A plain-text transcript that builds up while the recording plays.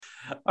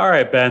All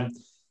right, Ben.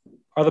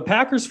 Are the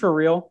Packers for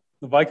real?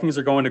 The Vikings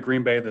are going to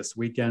Green Bay this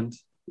weekend,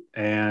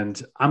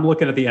 and I'm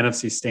looking at the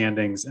NFC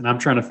standings, and I'm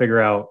trying to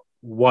figure out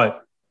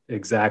what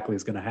exactly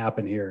is going to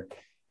happen here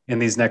in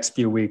these next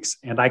few weeks.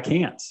 And I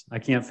can't. I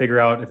can't figure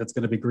out if it's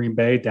going to be Green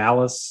Bay,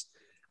 Dallas.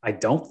 I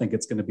don't think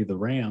it's going to be the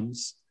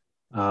Rams.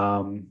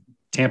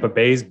 Tampa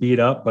Bay's beat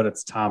up, but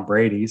it's Tom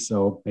Brady,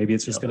 so maybe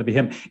it's just going to be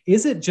him.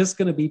 Is it just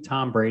going to be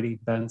Tom Brady,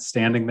 Ben,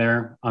 standing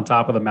there on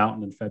top of the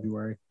mountain in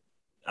February?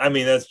 I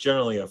mean, that's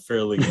generally a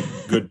fairly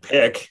good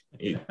pick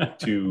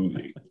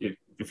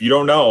if you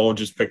don't know,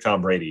 just pick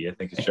Tom Brady. I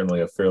think it's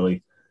generally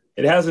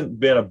it hasn't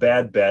been a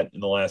bad bet in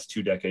the last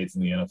 2 decades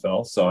in the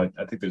NFL. So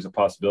I think there's a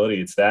possibility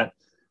it's that.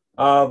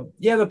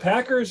 The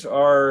Packers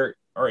are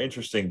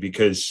interesting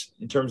because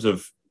in terms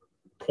of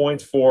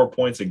points for,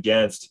 points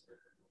against,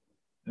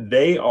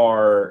 they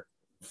are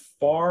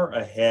far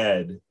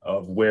ahead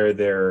of where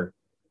their,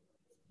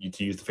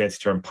 to use the fancy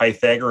term,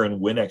 Pythagorean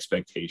win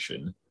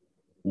expectation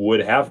would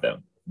have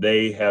them.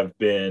 They have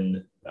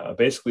been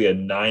basically a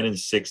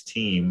 9-6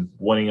 team,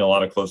 winning a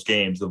lot of close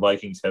games. The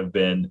Vikings have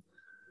been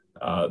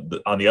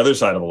on the other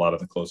side of a lot of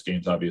the close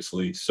games,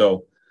 obviously.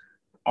 So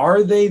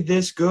are they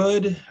this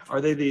good? Are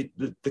they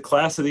the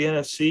class of the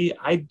NFC?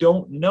 I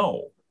don't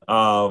know.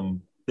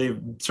 They're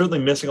certainly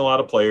missing a lot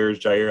of players.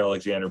 Jair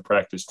Alexander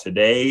practiced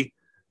today,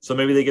 so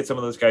maybe they get some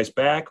of those guys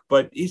back.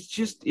 But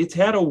it's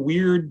had a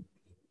weird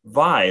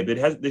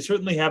vibe. They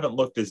certainly haven't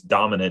looked as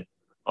dominant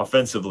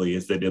offensively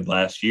as they did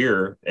last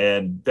year,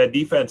 and that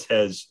defense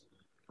has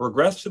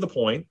regressed to the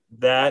point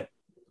that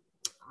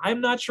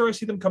I'm not sure I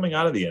see them coming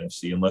out of the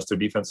NFC unless their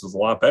defense is a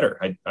lot better.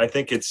 I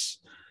think it's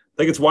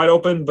wide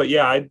open, but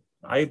yeah,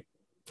 I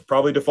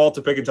probably default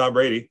to picking Tom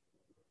Brady.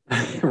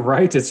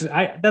 Right.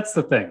 That's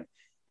the thing.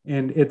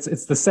 And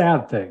it's the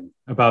sad thing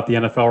about the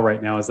NFL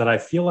right now is that I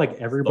feel like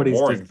everybody's the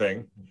boring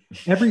thing.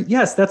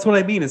 Yes, that's what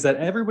I mean, is that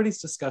everybody's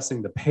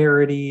discussing the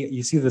parity.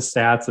 You see the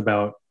stats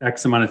about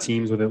X amount of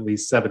teams with at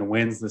least 7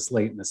 wins this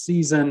late in the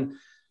season.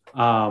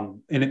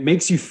 And it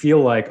makes you feel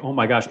like, oh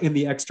my gosh, in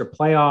the extra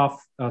playoff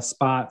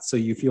spot. So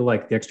you feel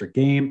like the extra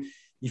game,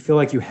 you feel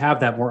like you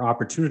have that more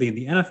opportunity. And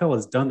the NFL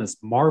has done this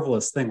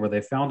marvelous thing where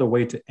they found a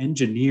way to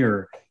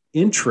engineer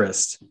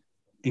interest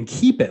and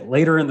keep it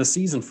later in the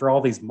season for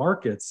all these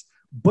markets.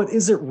 But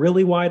is it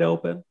really wide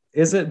open?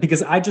 Is it?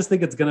 Because I just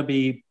think it's going to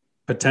be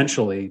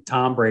potentially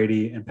Tom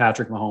Brady and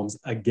Patrick Mahomes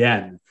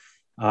again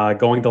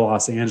going to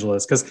Los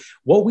Angeles. Because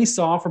what we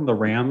saw from the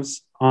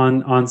Rams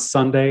on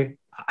Sunday,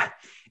 and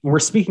we're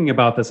speaking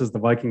about this as the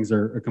Vikings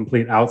are a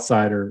complete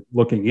outsider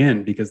looking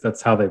in because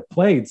that's how they've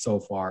played so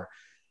far.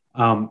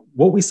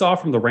 What we saw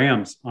from the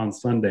Rams on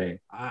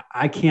Sunday,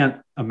 I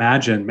can't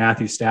imagine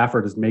Matthew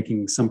Stafford is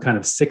making some kind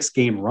of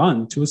 6-game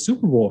run to a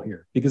Super Bowl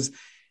here because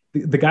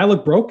the guy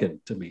looked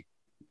broken to me.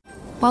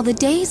 While the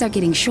days are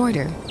getting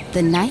shorter,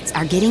 the nights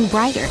are getting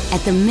brighter at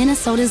the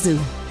Minnesota Zoo.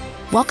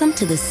 Welcome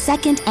to the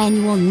 2nd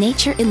annual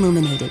Nature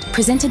Illuminated,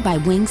 presented by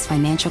Wings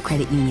Financial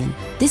Credit Union.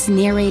 This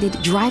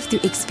narrated drive-through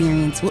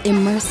experience will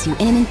immerse you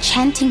in an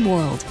enchanting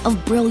world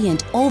of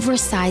brilliant,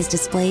 oversized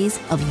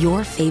displays of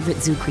your favorite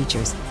zoo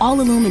creatures,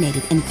 all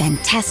illuminated in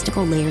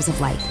fantastical layers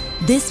of light.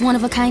 This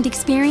one-of-a-kind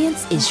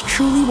experience is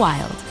truly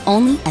wild,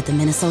 only at the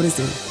Minnesota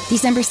Zoo.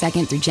 December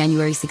 2nd through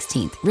January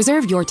 16th.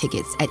 Reserve your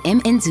tickets at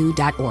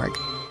mnzoo.org.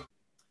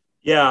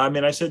 Yeah, I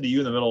mean, I said to you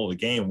in the middle of the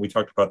game, we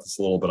talked about this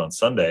a little bit on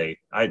Sunday.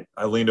 I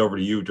leaned over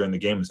to you during the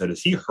game and said,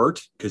 is he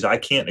hurt? Because I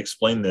can't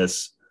explain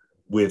this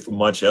with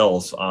much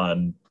else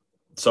on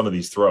some of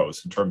these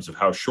throws in terms of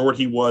how short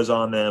he was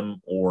on them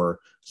or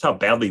just how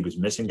badly he was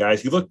missing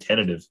guys. He looked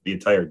tentative the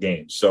entire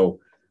game. So,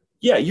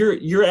 yeah,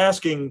 you're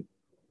asking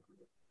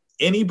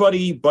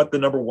anybody but the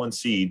number 1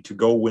 seed to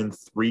go win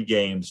 3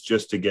 games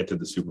just to get to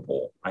the Super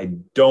Bowl. I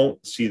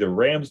don't see the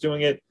Rams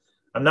doing it.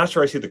 I'm not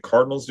sure I see the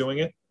Cardinals doing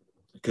it,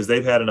 because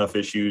they've had enough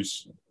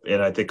issues,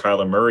 and I think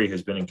Kyler Murray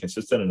has been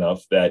inconsistent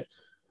enough that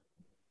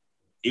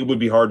it would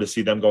be hard to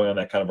see them going on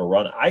that kind of a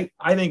run.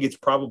 I think it's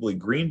probably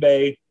Green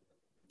Bay,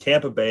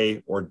 Tampa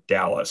Bay, or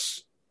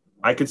Dallas.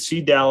 I could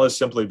see Dallas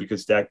simply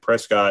because Dak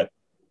Prescott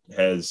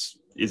is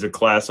a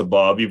class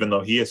above, even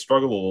though he has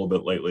struggled a little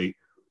bit lately.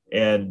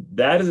 And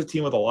that is a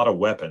team with a lot of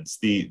weapons.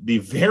 The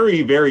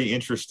very, very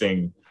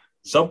interesting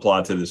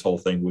subplot to this whole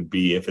thing would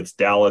be if it's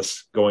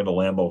Dallas going to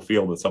Lambeau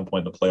Field at some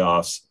point in the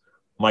playoffs,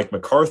 Mike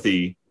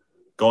McCarthy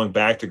going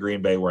back to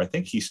Green Bay, where I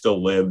think he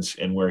still lives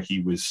and where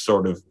he was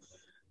sort of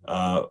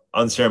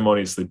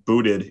unceremoniously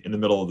booted in the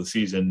middle of the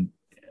season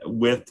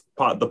with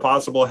the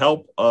possible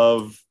help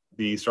of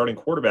the starting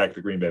quarterback of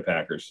the Green Bay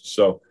Packers.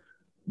 So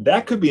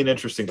that could be an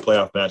interesting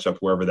playoff matchup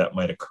wherever that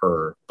might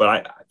occur.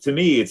 But to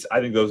me, I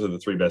think those are the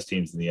 3 best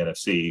teams in the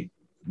NFC.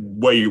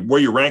 Where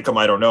you rank them,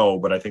 I don't know,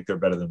 but I think they're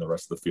better than the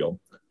rest of the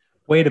field.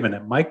 Wait a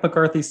minute. Mike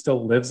McCarthy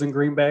still lives in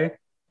Green Bay?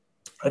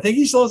 I think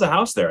he still has a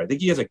house there. I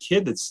think he has a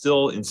kid that's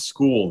still in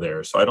school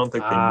there. So I don't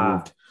think they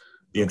moved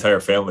the entire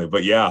family.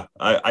 But yeah,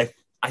 I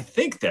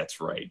think that's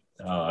right.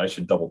 I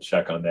should double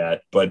check on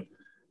that. But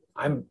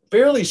I'm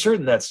fairly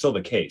certain that's still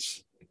the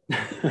case.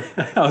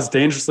 I was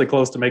dangerously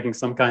close to making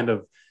some kind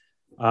of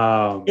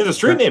he has a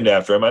street named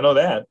after him. I know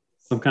that.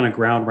 some kind of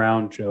ground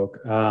round joke.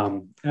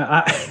 I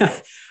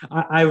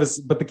was,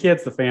 but the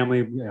kids, the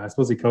family, I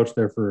suppose he coached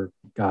there for,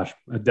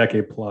 a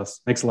decade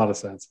plus. Makes a lot of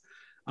sense.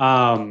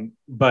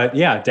 But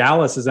yeah,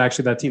 Dallas is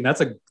actually that team.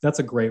 That's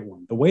a great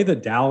one. The way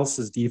that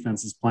Dallas's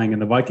defense is playing,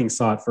 and the Vikings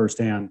saw it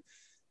firsthand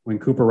when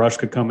Cooper Rush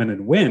could come in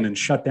and win and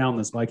shut down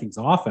this Vikings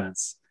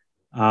offense.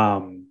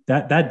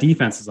 That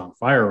defense is on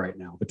fire right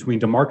now between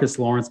DeMarcus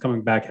Lawrence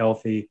coming back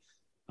healthy,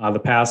 the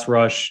pass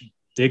rush.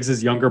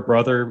 Diggs' younger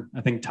brother,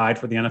 I think, tied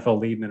for the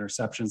NFL lead in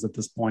interceptions at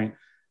this point,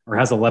 or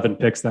has 11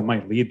 picks that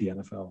might lead the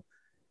NFL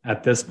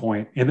at this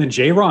point. And then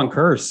Jaron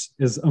Kearse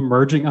is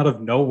emerging out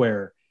of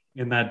nowhere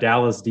in that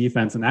Dallas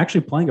defense and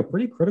actually playing a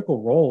pretty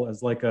critical role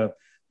as like the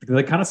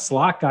kind of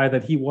slot guy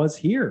that he was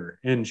here.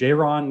 And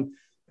Jaron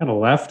kind of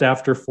left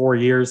after 4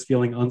 years,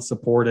 feeling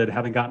unsupported,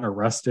 having gotten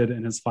arrested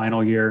in his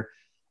final year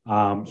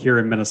here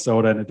in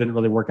Minnesota, and it didn't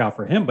really work out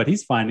for him, but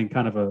he's finding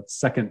kind of a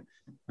second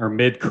or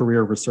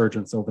mid-career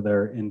resurgence over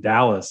there in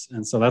Dallas.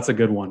 And so that's a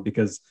good one,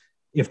 because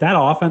if that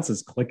offense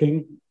is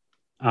clicking,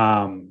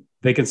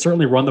 they can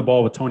certainly run the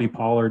ball with Tony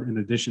Pollard in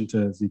addition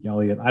to Zeke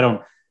Elliott. I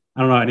don't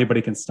know how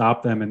anybody can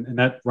stop them. And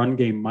that run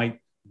game might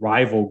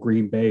rival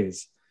Green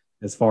Bay's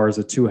as far as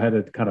a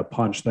two-headed kind of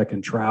punch that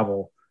can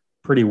travel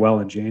pretty well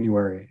in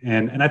January.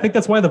 And I think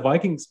that's why the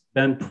Vikings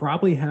then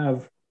probably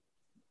have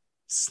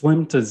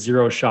slim to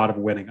zero shot of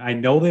winning. I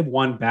know they've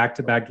won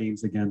back-to-back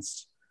games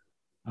against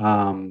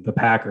the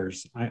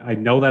Packers. I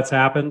know that's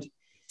happened,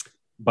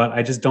 but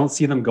I just don't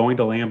see them going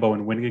to Lambeau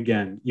and winning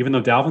again. Even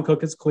though Dalvin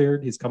Cook is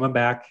cleared, he's coming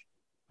back.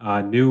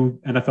 New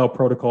NFL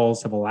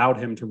protocols have allowed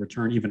him to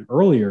return even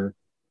earlier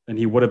than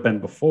he would have been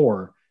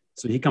before.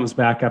 So he comes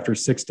back after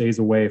 6 days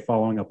away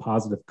following a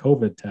positive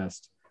COVID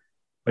test.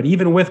 But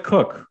even with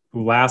Cook,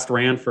 who last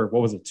ran for,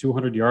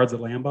 200 yards at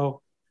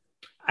Lambeau?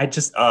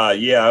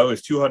 it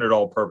was 200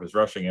 all-purpose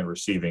rushing and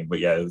receiving. But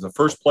yeah, it was the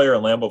first player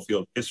in Lambeau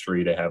Field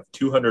history to have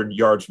 200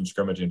 yards from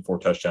scrimmage and 4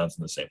 touchdowns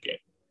in the same game.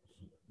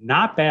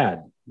 Not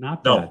bad.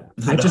 Not bad.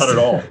 No, not at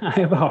all. I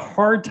have a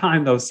hard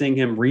time, though, seeing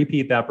him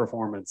repeat that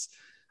performance.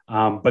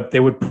 But they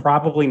would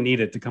probably need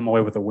it to come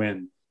away with a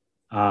win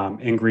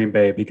in Green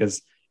Bay,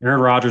 because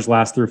Aaron Rodgers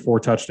last threw 4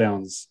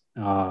 touchdowns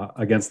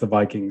against the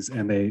Vikings,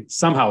 and they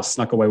somehow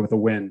snuck away with a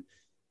win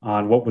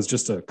on what was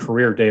just a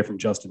career day from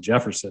Justin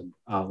Jefferson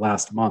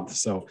last month.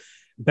 So,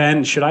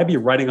 Ben, should I be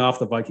writing off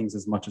the Vikings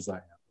as much as I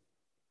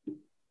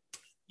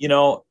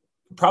am?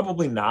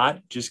 Probably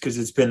not, just because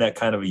it's been that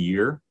kind of a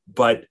year.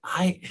 But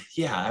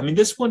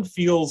this one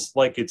feels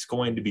like it's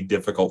going to be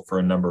difficult for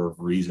a number of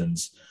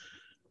reasons.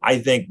 I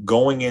think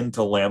going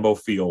into Lambeau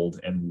Field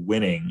and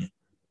winning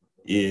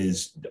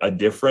is a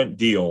different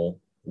deal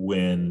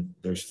when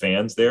there's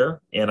fans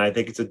there. And I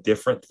think it's a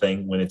different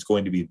thing when it's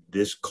going to be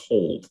this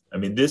cold. I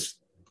mean, this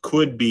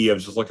could be, I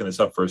was just looking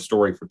this up for a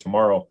story for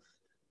tomorrow,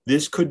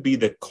 this could be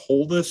the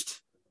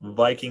coldest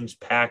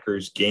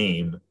Vikings-Packers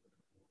game,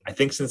 I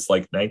think, since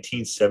like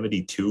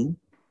 1972.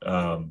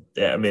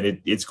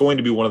 It's going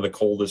to be one of the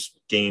coldest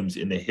games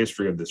in the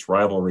history of this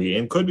rivalry,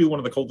 and could be one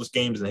of the coldest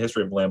games in the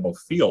history of Lambeau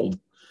Field.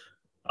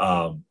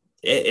 And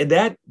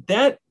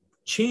that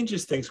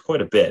changes things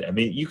quite a bit. I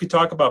mean, you could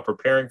talk about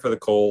preparing for the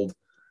cold.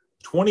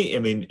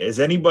 As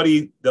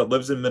anybody that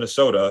lives in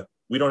Minnesota,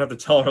 we don't have to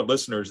tell our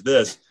listeners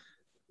this,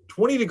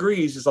 20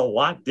 degrees is a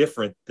lot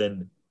different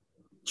than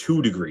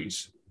 2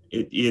 degrees.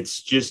 It's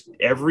just,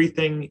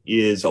 everything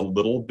is a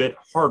little bit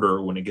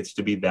harder when it gets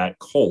to be that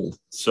cold.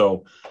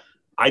 So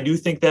I do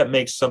think that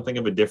makes something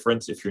of a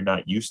difference if you're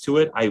not used to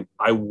it.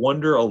 I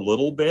wonder a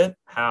little bit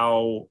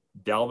how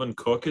Dalvin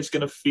Cook is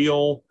going to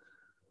feel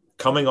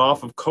coming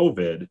off of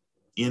COVID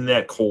in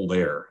that cold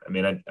air. I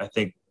mean, I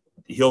think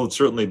he'll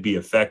certainly be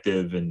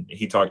effective. And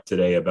he talked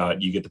today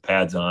about, you get the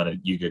pads on and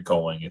you get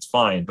going, it's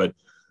fine, but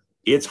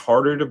it's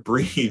harder to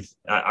breathe.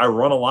 I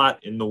run a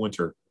lot in the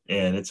winter,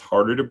 and it's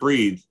harder to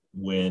breathe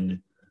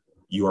when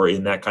you are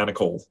in that kind of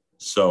cold.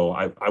 So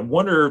I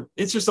wonder,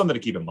 it's just something to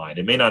keep in mind.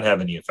 It may not have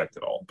any effect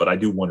at all, but I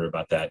do wonder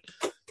about that.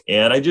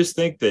 And I just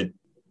think that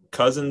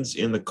Cousins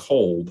in the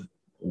cold,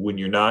 when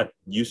you're not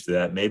used to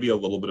that, maybe a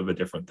little bit of a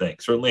different thing.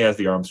 Certainly has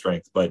the arm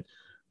strength, but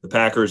the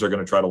Packers are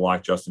going to try to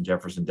lock Justin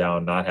Jefferson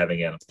down. Not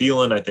having Adam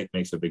Thielen, I think,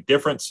 makes a big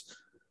difference.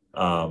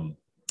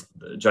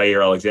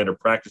 Jair Alexander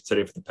practiced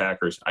today for the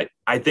Packers.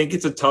 I think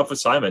it's a tough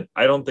assignment.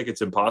 I don't think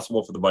it's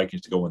impossible for the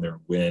Vikings to go in there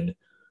and win.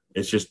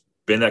 It's just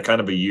been that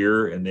kind of a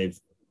year, and they've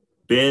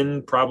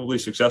been probably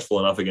successful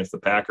enough against the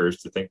Packers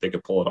to think they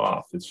could pull it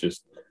off. It's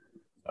just,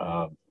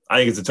 I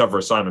think it's a tougher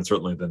assignment,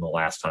 certainly, than the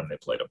last time they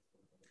played them.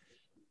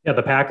 Yeah,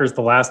 the Packers,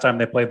 the last time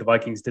they played the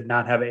Vikings, did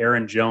not have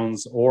Aaron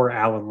Jones or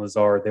Alan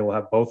Lazard. They will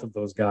have both of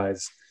those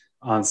guys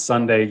on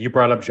Sunday. You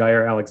brought up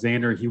Jair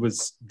Alexander. He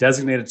was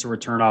designated to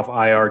return off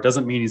IR.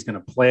 Doesn't mean he's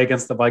going to play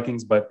against the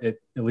Vikings, but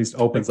it at least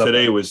opens up.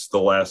 Today was the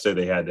last day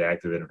they had to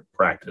activate him in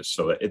practice.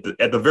 So at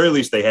the very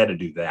least, they had to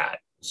do that.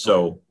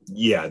 So,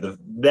 yeah,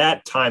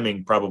 that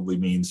timing probably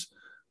means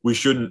we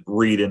shouldn't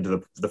read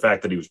into the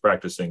fact that he was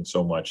practicing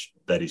so much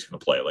that he's going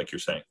to play, like you're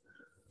saying.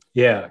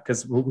 Yeah,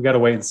 because we got to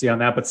wait and see on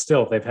that. But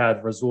still, they've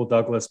had Rasul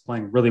Douglas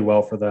playing really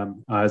well for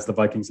them, as the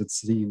Vikings had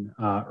seen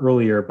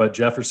earlier. But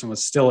Jefferson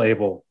was still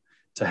able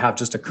to have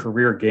just a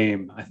career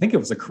game. I think it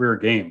was a career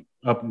game,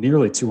 up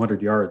nearly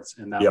 200 yards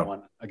in that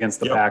one against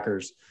the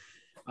Packers.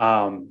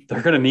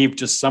 They're going to need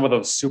just some of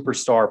those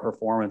superstar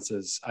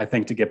performances, I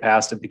think, to get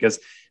past it, because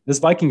this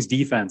Vikings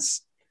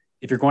defense,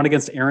 if you're going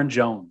against Aaron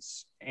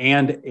Jones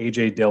and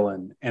AJ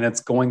Dillon, and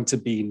it's going to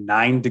be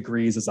 9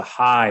 degrees as a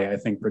high, I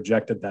think,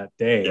 projected that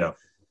day. Yeah.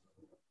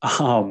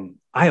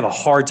 I have a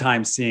hard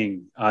time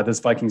seeing this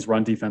Vikings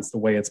run defense the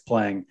way it's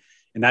playing.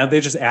 And now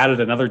they just added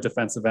another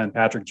defensive end,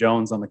 Patrick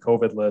Jones, on the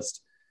COVID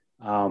list.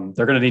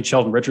 They're going to need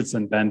Sheldon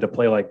Richardson, Ben, to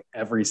play like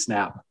every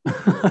snap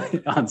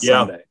on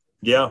Sunday.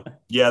 Yeah,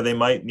 they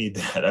might need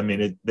that. I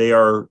mean, they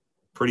are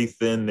pretty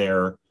thin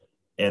there,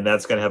 and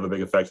that's going to have a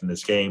big effect in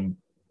this game.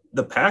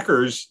 The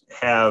Packers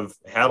have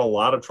had a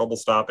lot of trouble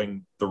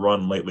stopping the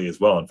run lately as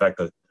well. In fact,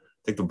 I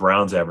think the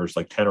Browns averaged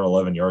like 10 or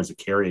 11 yards a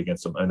carry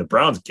against them, and the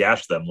Browns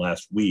gashed them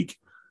last week.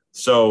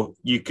 So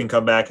you can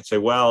come back and say,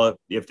 well,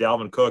 if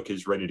Dalvin Cook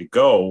is ready to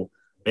go,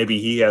 maybe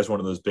he has one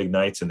of those big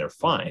nights and they're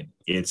fine.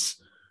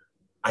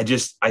 I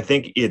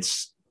think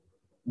it's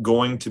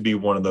going to be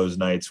one of those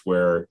nights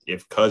where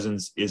if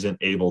Cousins isn't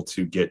able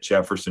to get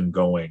Jefferson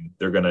going,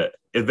 they're going to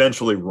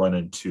eventually run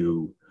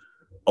into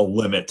a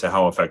limit to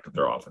how effective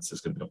their offense is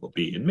going to be able to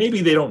be. And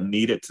maybe they don't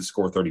need it to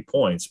score 30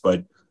 points,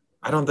 but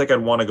I don't think I'd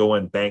want to go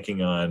in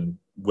banking on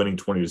winning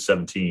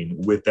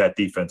 20-17 with that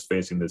defense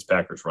facing this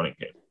Packers running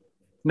game.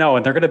 No,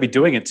 and they're going to be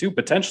doing it too,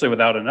 potentially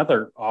without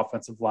another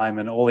offensive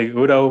lineman. Oli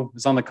Udoh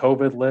is on the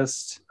COVID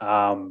list.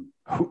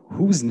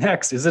 Who's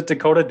next? Is it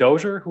Dakota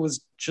Dozier, who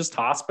was just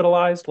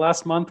hospitalized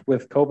last month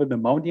with COVID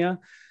pneumonia?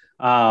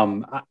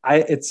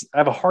 I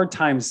have a hard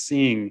time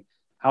seeing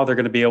how they're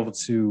going to be able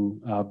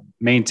to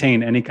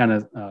maintain any kind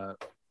of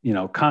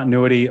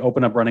continuity,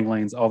 open up running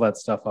lanes, all that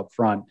stuff up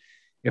front,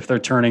 if they're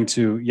turning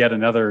to yet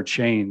another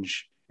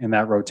change in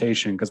that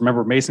rotation. Because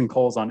remember, Mason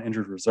Cole's on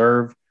injured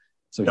reserve,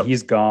 so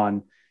he's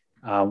gone.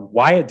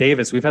 Wyatt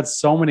Davis, we've had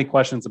so many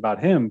questions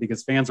about him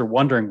because fans are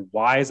wondering,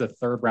 why is a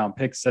 3rd-round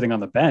pick sitting on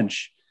the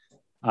bench?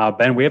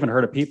 Ben, we haven't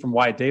heard a peep from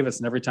Wyatt Davis,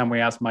 and every time we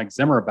ask Mike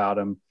Zimmer about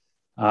him,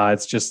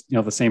 it's just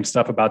the same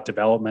stuff about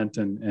development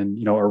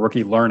and a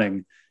rookie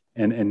learning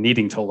and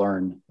needing to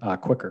learn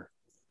quicker.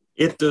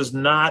 It does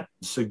not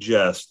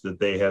suggest that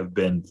they have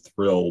been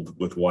thrilled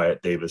with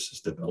Wyatt Davis's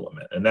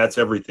development, and that's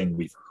everything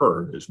we've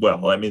heard as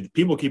well. I mean,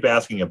 people keep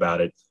asking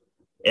about it.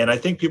 And I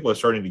think people are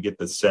starting to get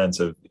the sense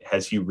of,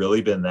 has he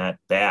really been that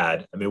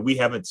bad? I mean, we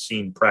haven't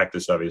seen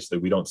practice, obviously.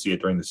 We don't see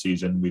it during the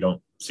season. We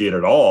don't see it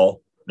at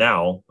all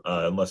now,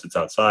 unless it's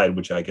outside,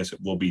 which I guess it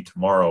will be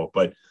tomorrow.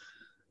 But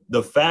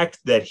the fact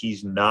that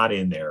he's not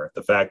in there,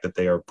 the fact that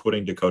they are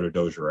putting Dakota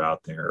Dozier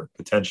out there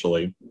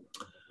potentially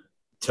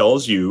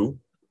tells you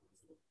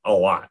a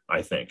lot,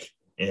 I think.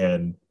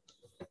 And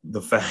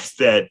the fact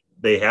that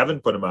they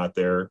haven't put him out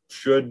there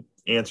should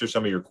answer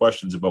some of your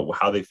questions about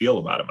how they feel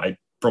about him.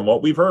 From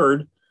what we've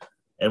heard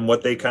and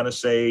what they kind of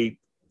say,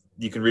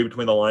 you can read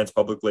between the lines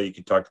publicly, you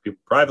can talk to people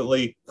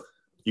privately,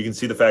 you can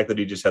see the fact that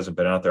he just hasn't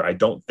been out there. I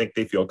don't think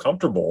they feel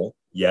comfortable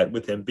yet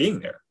with him being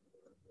there.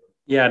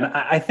 Yeah, and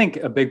I think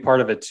a big part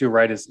of it too,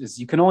 right, is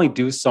you can only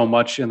do so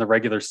much in the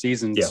regular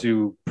season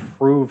to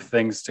prove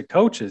things to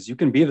coaches. You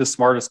can be the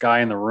smartest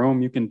guy in the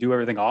room, you can do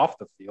everything off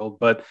the field,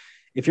 but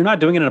if you're not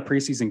doing it in a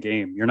preseason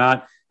game, you're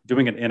not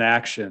doing it in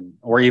action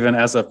or even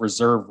as a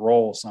reserve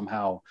role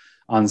somehow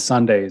on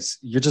Sundays,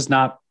 you're just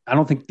not, I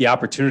don't think the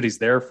opportunity is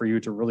there for you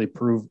to really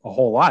prove a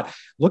whole lot.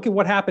 Look at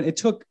what happened. It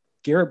took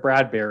Garrett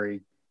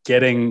Bradbury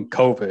getting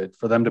COVID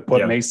for them to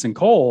put Mason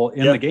Cole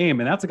in the game.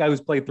 And that's a guy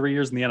who's played 3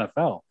 years in the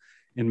NFL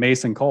in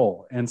Mason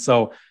Cole. And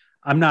so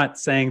I'm not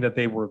saying that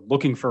they were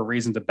looking for a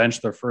reason to bench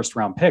their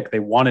 1st-round pick. They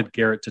wanted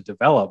Garrett to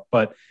develop,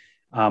 but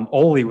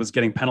Oli was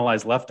getting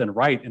penalized left and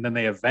right. And then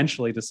they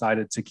eventually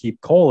decided to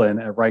keep Cole in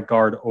at right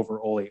guard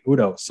over Oli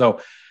Udoh. So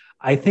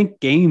I think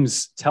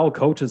games tell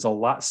coaches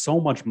so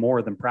much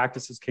more than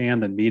practices can,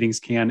 than meetings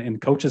can. And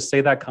coaches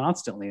say that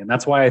constantly. And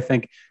that's why I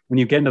think when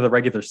you get into the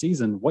regular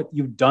season, what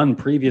you've done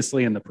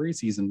previously in the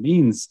preseason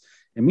means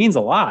a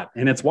lot.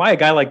 And it's why a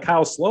guy like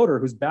Kyle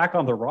Sloter, who's back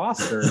on the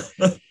roster,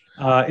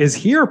 is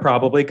here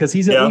probably because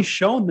he's at least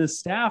shown this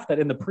staff that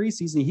in the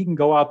preseason, he can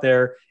go out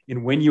there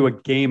and win you a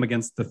game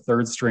against the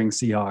 3rd-string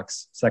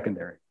Seahawks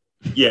secondary.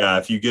 Yeah.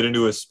 If you get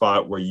into a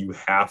spot where you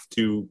have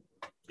to,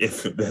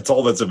 if that's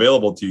all that's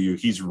available to you,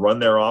 he's run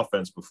their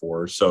offense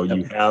before. So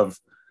you have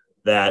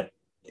that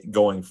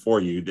going for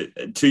you.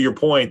 To your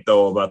point,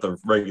 though, about the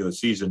regular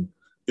season,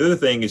 the other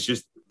thing is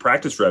just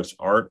practice reps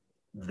aren't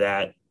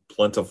that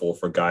plentiful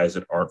for guys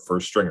that aren't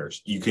 1st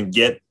stringers. You can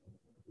get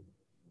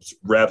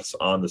reps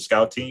on the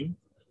scout team,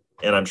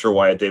 and I'm sure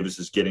Wyatt Davis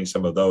is getting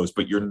some of those,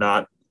 but you're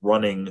not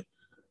running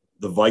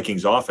the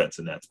Vikings offense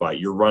in that spot.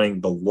 You're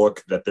running the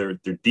look that their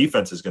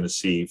defense is going to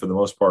see for the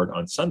most part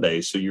on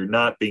Sunday. So you're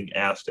not being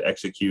asked to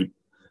execute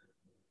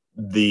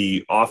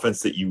the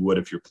offense that you would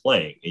if you're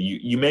playing.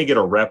 You may get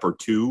a rep or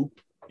two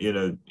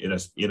in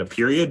a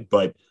period,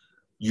 but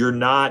you're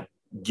not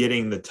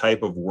getting the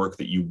type of work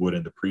that you would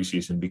in the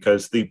preseason,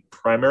 because the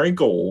primary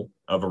goal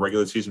of a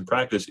regular season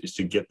practice is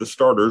to get the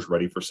starters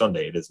ready for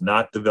Sunday. It is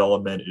not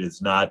development. It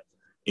is not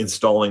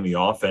installing the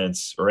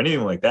offense or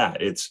anything like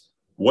that. It's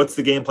what's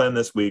the game plan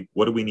this week?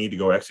 What do we need to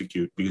go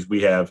execute? Because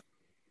we have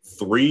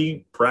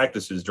 3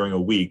 practices during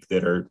a week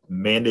that are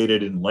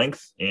mandated in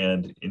length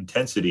and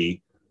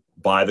intensity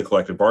by the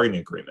collective bargaining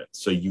agreement.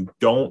 So you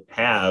don't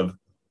have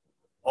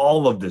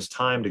all of this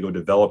time to go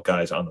develop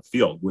guys on the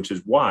field, which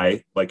is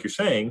why, like you're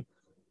saying,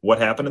 what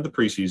happened in the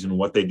preseason,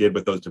 what they did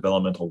with those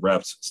developmental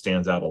reps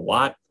stands out a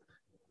lot.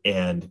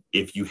 And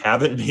if you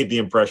haven't made the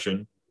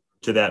impression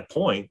to that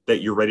point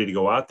that you're ready to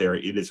go out there,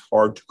 it is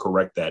hard to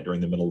correct that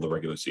during the middle of the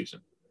regular season.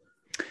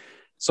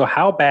 So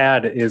how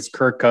bad is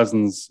Kirk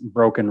Cousins'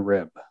 broken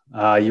rib?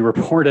 You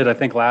reported, I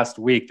think, last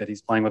week that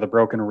he's playing with a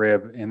broken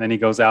rib, and then he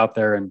goes out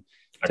there and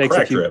takes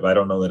cracked rib. I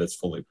don't know that it's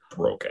fully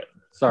broken.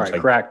 Sorry,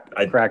 cracked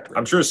rib.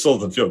 I'm sure it still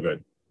doesn't feel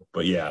good,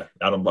 but yeah,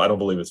 I don't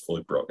believe it's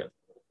fully broken.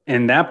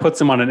 And that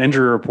puts him on an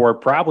injury report,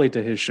 probably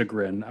to his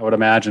chagrin, I would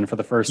imagine, for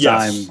the first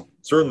time.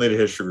 Certainly to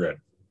his chagrin.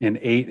 In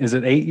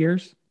 8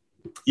 years?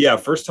 Yeah,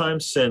 first time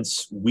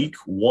since week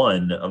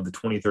 1 of the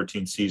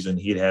 2013 season.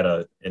 He'd had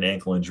an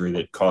ankle injury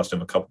that cost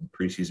him a couple of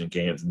preseason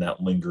games, and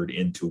that lingered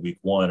into week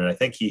 1. And I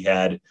think he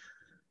had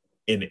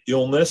an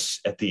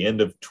illness at the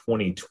end of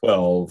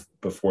 2012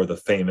 before the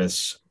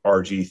famous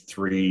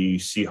RG3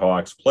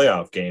 Seahawks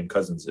playoff game.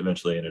 Cousins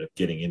eventually ended up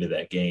getting into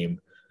that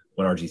game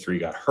when RG3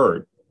 got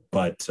hurt.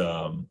 But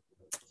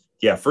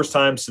yeah, first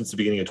time since the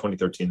beginning of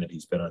 2013 that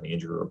he's been on the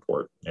injury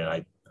report.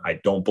 And I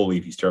don't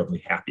believe he's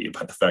terribly happy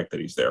about the fact that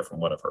he's there, from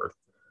what I've heard.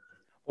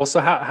 Well, so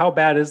how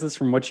bad is this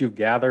from what you've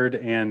gathered?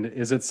 And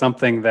is it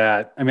something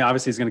that, I mean,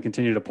 obviously he's going to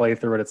continue to play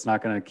through it. It's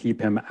not going to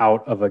keep him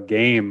out of a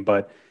game,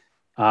 but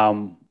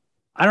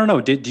I don't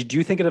know. Did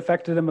you think it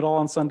affected him at all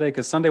on Sunday?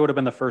 Because Sunday would have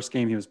been the first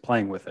game he was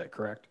playing with it,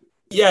 correct?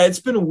 Yeah, it's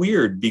been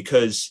weird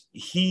because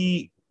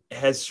he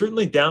has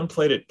certainly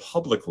downplayed it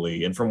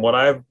publicly. And from what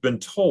I've been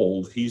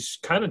told, he's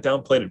kind of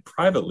downplayed it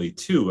privately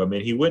too. I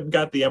mean, he went and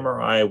got the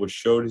MRI, which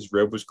showed his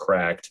rib was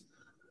cracked.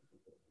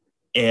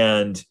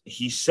 And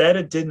he said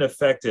it didn't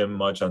affect him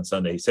much on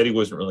Sunday. He said he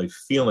wasn't really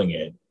feeling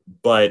it.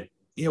 But,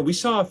 you know, we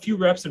saw a few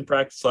reps in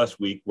practice last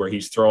week where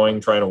he's throwing,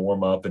 trying to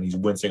warm up, and he's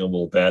wincing a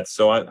little bit.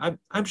 So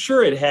I'm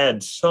sure it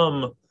had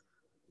some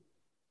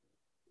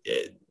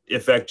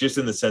effect, just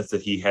in the sense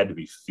that he had to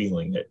be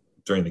feeling it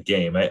during the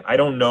game. I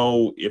don't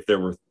know if there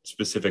were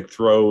specific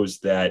throws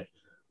that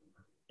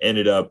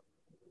ended up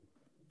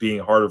being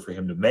harder for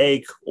him to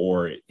make,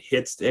 or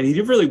hits. And he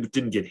really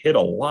didn't get hit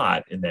a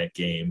lot in that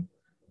game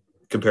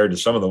compared to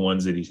some of the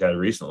ones that he's had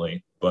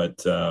recently.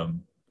 But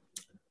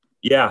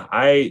yeah,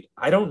 I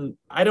don't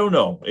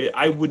know.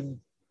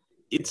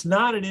 It's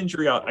not an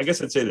injury. I guess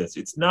I'd say this.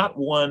 It's not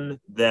one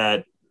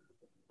that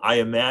I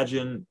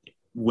imagine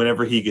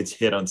whenever he gets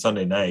hit on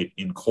Sunday night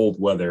in cold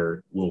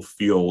weather will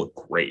feel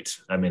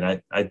great. I mean,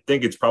 I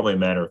think it's probably a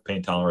matter of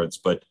pain tolerance,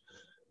 but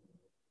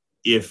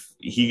if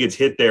he gets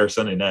hit there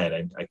Sunday night,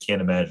 I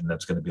can't imagine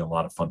that's going to be a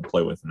lot of fun to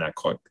play with in that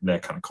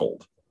kind of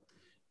cold.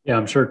 Yeah,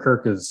 I'm sure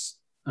Kirk is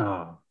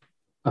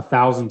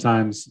 1,000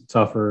 times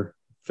tougher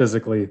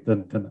physically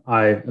than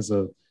I, as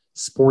a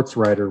sports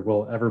writer,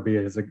 will ever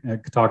be.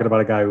 Talking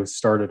about a guy who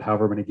started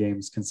however many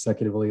games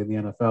consecutively in the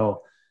NFL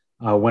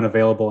when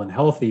available and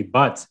healthy.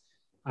 But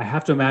I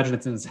have to imagine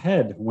it's in his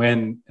head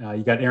when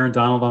you got Aaron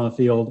Donald on the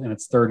field and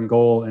it's 3rd and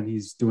goal, and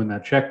he's doing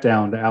that check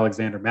down to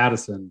Alexander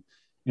Mattison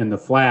in the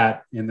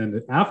flat. And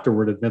then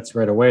afterward admits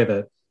right away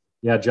that,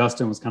 yeah,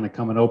 Justin was kind of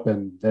coming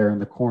open there in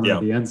the corner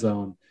of the end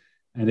zone.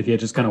 And if he had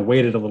just kind of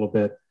waited a little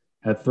bit,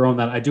 had thrown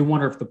that, I do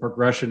wonder if the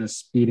progression is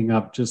speeding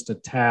up just a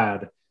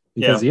tad,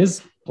 because he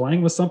is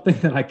playing with something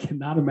that I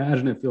cannot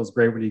imagine it feels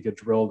great when you get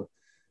drilled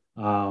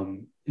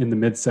in the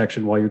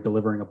midsection while you're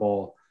delivering a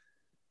ball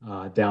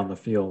down the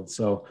field.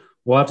 So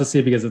we'll have to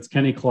see, because it's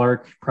Kenny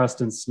Clark,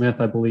 Preston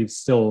Smith, I believe,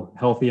 still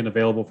healthy and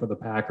available for the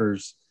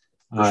Packers.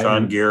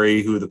 Rashawn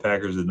Gary, who the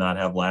Packers did not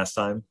have last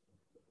time.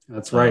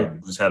 That's right.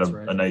 Who's had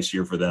a nice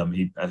year for them.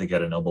 He, I think,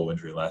 had an elbow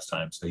injury last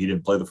time, so he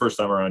didn't play the first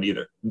time around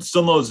either. And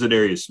still knows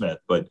Zadarius Smith,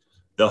 but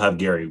they'll have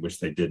Gary, which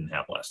they didn't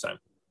have last time.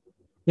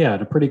 Yeah,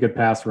 and a pretty good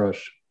pass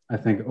rush, I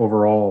think,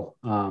 overall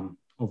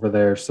over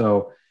there.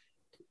 So,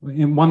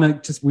 and one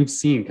that just we've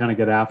seen kind of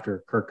get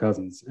after Kirk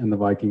Cousins and the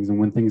Vikings. And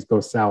when things go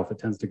south, it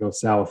tends to go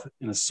south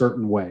in a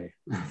certain way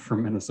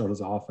from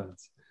Minnesota's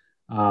offense.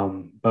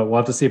 But we'll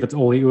have to see if it's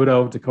Oli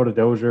Udoh, Dakota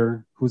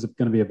Dozier, who's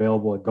going to be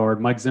available at guard.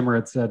 Mike Zimmer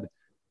had said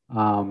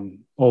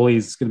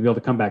Oli's going to be able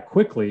to come back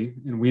quickly,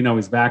 and we know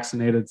he's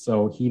vaccinated,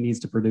 so he needs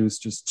to produce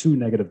just 2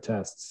 negative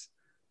tests.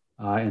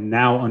 And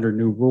now under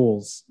new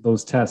rules,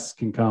 those tests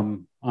can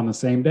come on the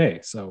same day.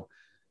 So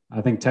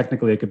I think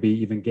technically it could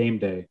be even game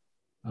day.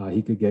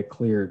 He could get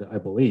cleared, I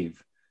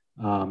believe.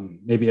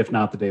 Maybe if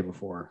not the day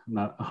before. I'm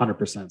not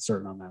 100%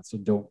 certain on that, so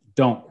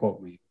don't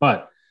quote me.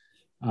 But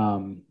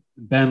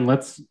Ben,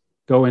 let's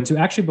go into,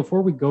 actually,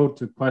 before we go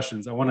to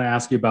questions, I want to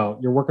ask you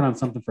about, you're working on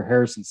something for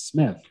Harrison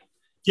Smith.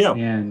 Yeah.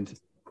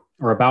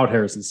 Or about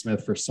Harrison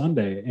Smith for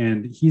Sunday.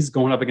 And he's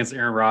going up against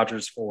Aaron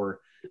Rodgers for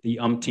the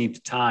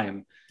umpteenth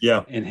time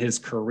yeah. in his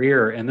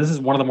career. And this is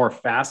one of the more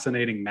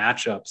fascinating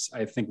matchups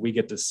I think we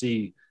get to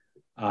see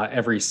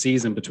every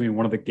season between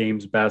one of the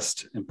game's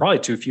best and probably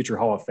two future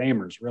Hall of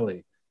Famers,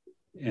 really,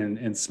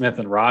 in Smith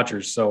and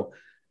Rogers. So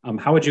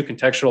how would you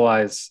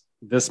contextualize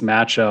this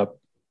matchup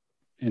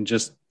and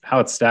just how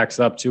it stacks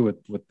up too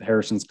with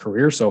Harrison's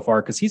career so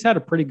far? Because he's had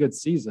a pretty good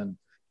season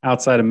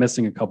outside of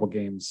missing a couple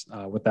games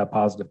with that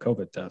positive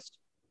COVID test.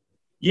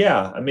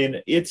 Yeah, I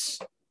mean, it's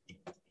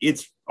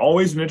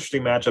always an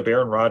interesting matchup.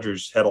 Aaron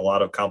Rodgers had a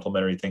lot of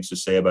complimentary things to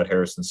say about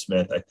Harrison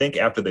Smith. I think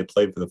after they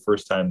played for the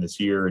first time this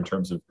year in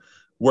terms of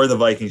where the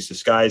Vikings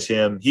disguise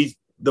him,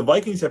 the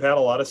Vikings have had a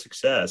lot of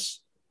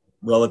success,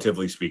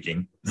 relatively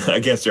speaking,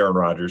 against Aaron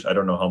Rodgers. I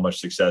don't know how much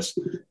success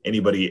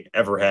anybody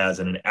ever has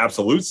in an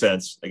absolute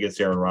sense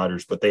against Aaron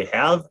Rodgers, but they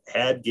have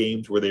had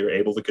games where they were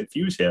able to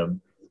confuse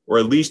him or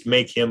at least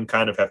make him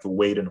kind of have to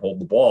wait and hold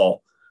the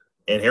ball.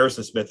 And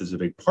Harrison Smith is a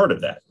big part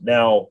of that.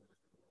 Now,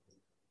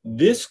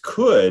 this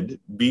could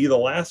be the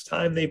last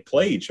time they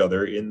play each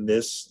other in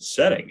this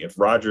setting. If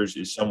Rodgers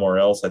is somewhere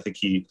else, I think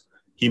he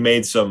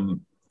made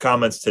some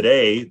comments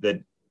today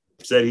that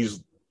said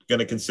he's going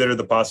to consider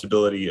the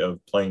possibility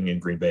of playing in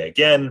Green Bay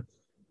again,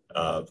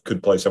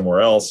 could play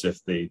somewhere else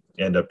if they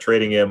end up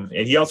trading him.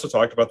 And he also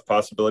talked about the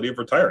possibility of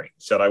retiring.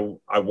 He said,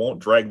 I won't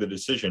drag the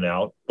decision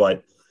out,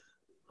 but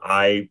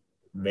I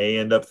may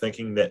end up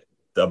thinking that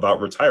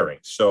about retiring.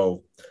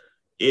 So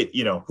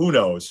who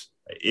knows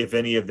if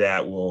any of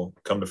that will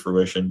come to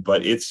fruition,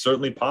 but it's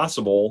certainly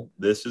possible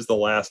this is the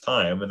last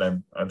time.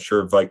 And I'm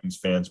sure Vikings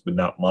fans would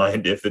not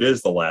mind if it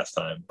is the last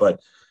time, but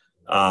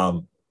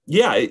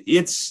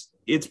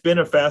it's been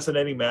a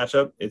fascinating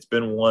matchup. It's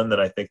been one that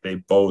I think they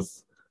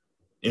both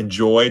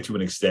enjoy to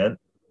an extent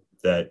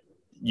to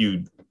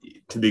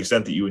the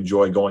extent that you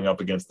enjoy going up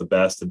against the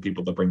best and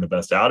people that bring the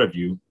best out of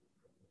you.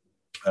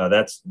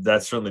 That's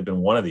certainly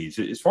been one of these.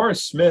 As far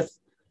as Smith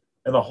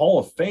and the Hall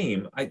of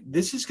Fame,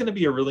 this is going to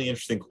be a really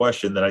interesting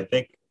question that I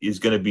think is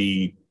going to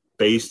be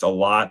based a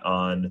lot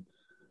on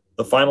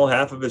the final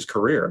half of his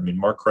career. I mean,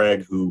 Mark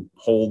Craig, who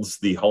holds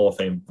the Hall of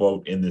Fame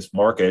vote in this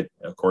market,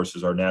 of course,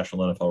 is our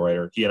national NFL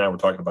writer. He and I were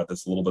talking about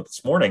this a little bit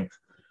this morning.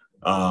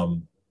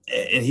 And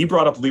he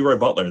brought up Leroy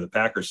Butler, the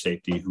Packers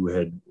safety, who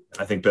had,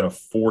 I think, been a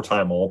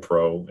 4-time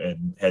All-Pro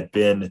and had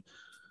been,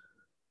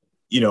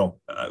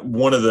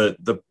 one of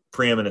the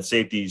preeminent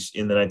safeties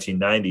in the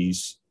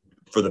 1990s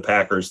for the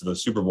Packers, the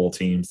Super Bowl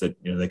teams that,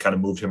 they kind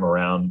of moved him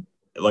around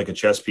like a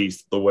chess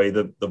piece, the way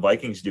the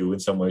Vikings do in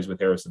some ways with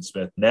Harrison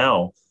Smith.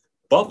 Now,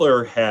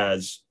 Butler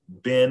has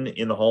been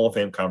in the Hall of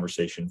Fame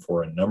conversation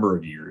for a number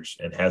of years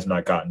and has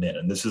not gotten in.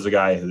 And this is a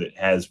guy who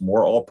has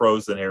more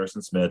All-Pros than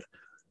Harrison Smith,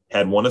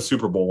 had won a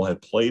Super Bowl,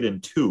 had played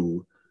in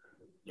 2,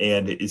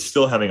 and is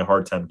still having a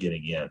hard time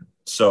getting in.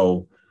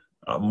 So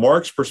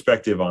Mark's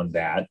perspective on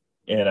that,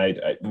 and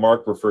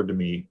Mark referred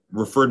me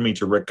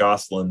to Rick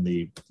Gosselin,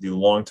 the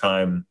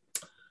longtime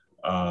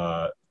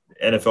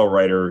NFL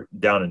writer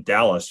down in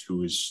Dallas,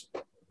 who is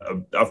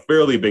a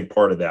fairly big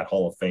part of that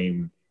Hall of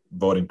Fame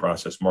voting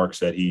process. Mark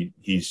said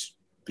his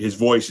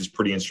voice is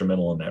pretty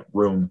instrumental in that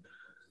room.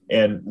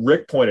 And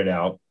Rick pointed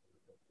out,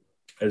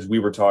 as we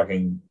were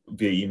talking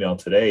via email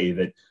today,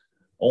 that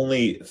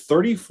only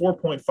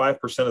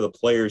 34.5% of the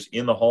players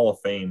in the Hall of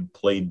Fame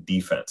played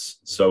defense.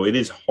 So it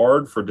is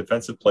hard for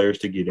defensive players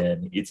to get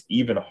in. It's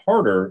even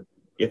harder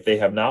if they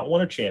have not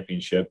won a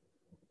championship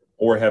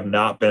or have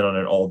not been on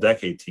an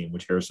all-decade team,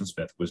 which Harrison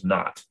Smith was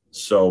not.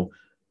 So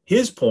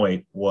his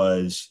point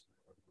was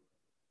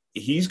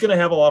he's going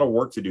to have a lot of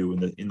work to do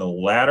in the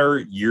latter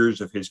years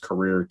of his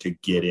career to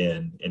get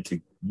in and to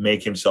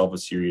make himself a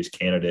serious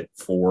candidate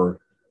for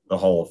the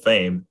Hall of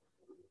Fame.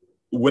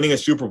 Winning a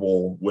Super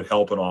Bowl would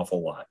help an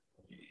awful lot.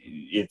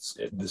 It's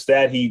the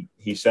stat he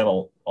sent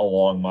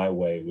along my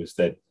way was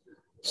that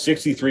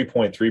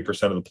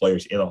 63.3% of the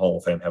players in the Hall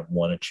of Fame have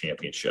won a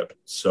championship.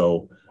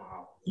 So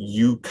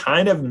you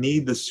kind of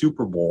need the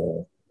Super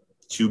Bowl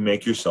to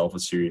make yourself a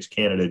serious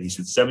candidate. He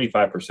said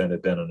 75%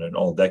 have been on an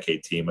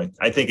all-decade team.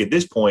 I think at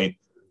this point,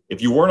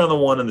 if you weren't on the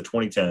one in the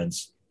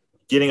 2010s,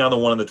 getting on the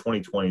one in the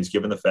 2020s,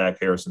 given the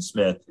fact Harrison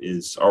Smith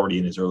is already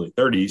in his early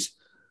 30s,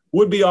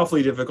 would be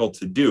awfully difficult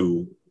to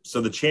do. So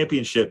the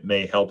championship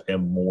may help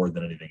him more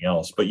than anything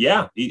else. But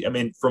yeah,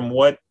 from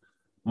what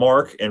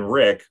Mark and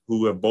Rick,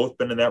 who have both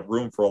been in that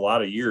room for a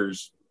lot of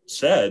years,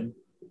 said,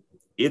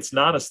 it's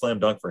not a slam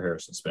dunk for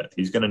Harrison Smith.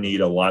 He's going to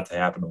need a lot to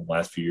happen in the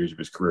last few years of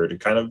his career to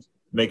kind of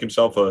make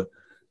himself an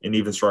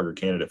even stronger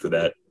candidate for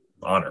that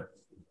honor.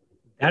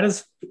 That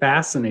is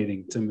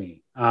fascinating to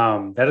me.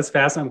 That is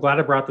fascinating. I'm glad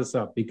I brought this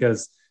up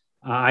because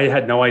I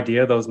had no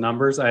idea those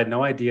numbers. I had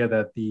no idea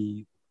that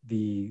the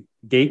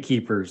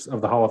gatekeepers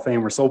of the Hall of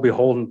Fame were so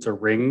beholden to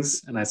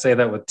rings. And I say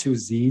that with 2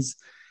 Z's.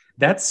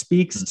 That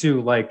speaks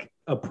to like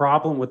a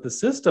problem with the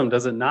system,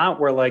 does it not?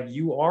 Where like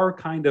you are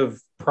kind of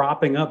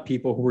propping up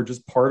people who were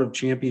just part of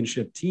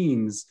championship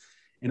teams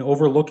and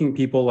overlooking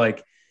people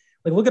like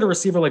look at a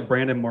receiver like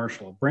Brandon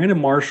Marshall. Brandon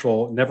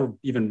Marshall never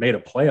even made a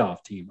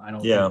playoff team, I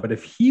don't think. But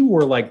if he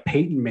were like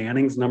Peyton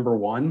Manning's number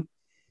 1,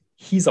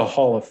 he's a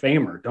Hall of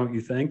Famer, don't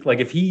you think? Like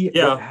if he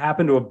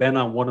happened to have been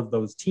on one of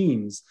those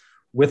teams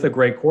with a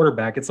great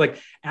quarterback, it's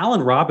like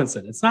Allen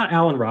Robinson. It's not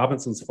Allen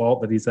Robinson's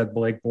fault that he's had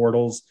Blake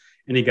Bortles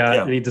and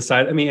he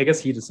decided, I mean, I guess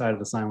he decided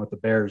to sign with the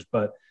Bears,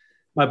 but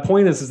my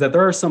point is that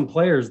there are some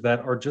players that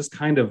are just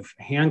kind of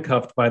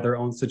handcuffed by their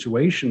own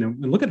situation.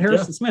 And look at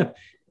Harrison Smith,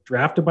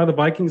 drafted by the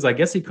Vikings. I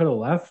guess he could have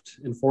left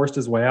and forced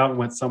his way out and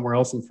went somewhere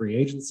else in free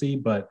agency.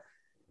 But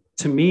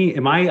to me,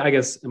 am I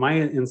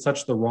in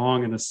such the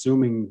wrong in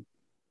assuming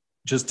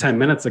just 10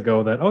 minutes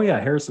ago that,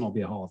 Harrison will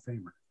be a Hall of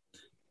Famer?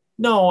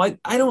 No,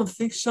 I don't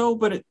think so,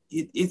 but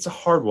it's a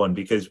hard one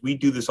because we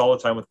do this all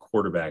the time with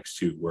quarterbacks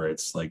too, where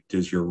it's like,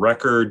 does your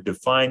record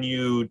define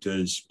you?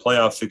 Does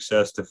playoff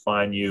success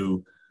define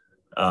you?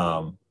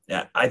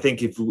 I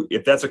think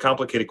if that's a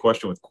complicated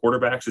question with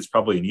quarterbacks, it's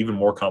probably an even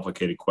more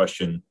complicated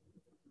question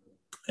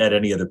at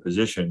any other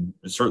position,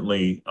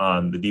 certainly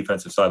on the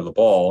defensive side of the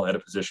ball at a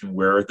position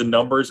where the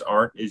numbers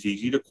aren't as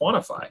easy to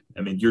quantify.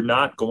 I mean, you're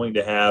not going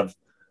to have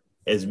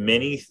as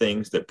many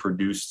things that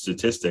produce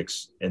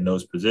statistics in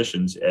those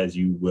positions as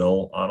you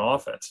will on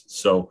offense.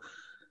 So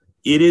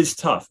it is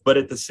tough, but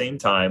at the same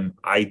time,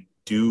 I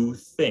do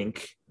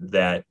think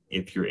that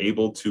if you're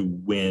able to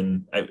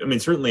win, I mean,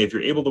 certainly if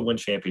you're able to win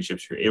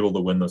championships, you're able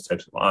to win those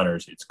types of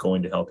honors, it's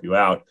going to help you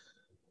out.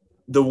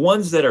 The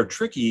ones that are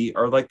tricky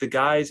are like the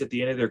guys at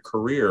the end of their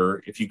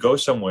career. If you go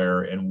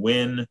somewhere and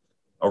win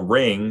a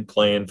ring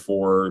playing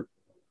for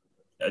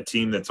a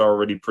team that's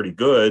already pretty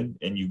good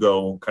and you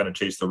go kind of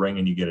chase the ring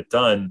and you get it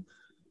done,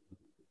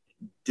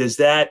 does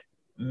that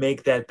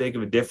make that big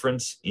of a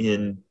difference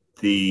in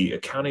the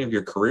accounting of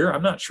your career?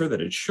 I'm not sure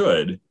that it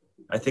should.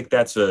 I think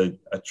that's a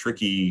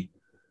tricky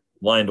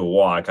line to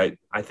walk.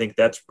 I think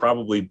that's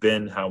probably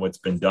been how it's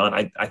been done.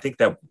 I think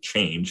that will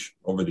change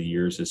over the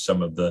years as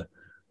some of the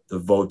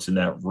votes in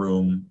that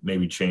room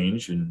maybe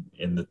change and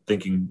the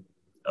thinking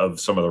of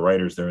some of the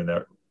writers there in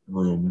that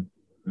room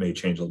may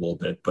change a little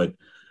bit. But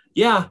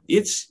yeah,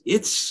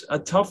 it's a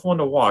tough one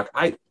to walk.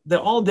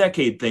 The all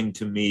decade thing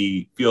to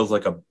me feels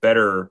like a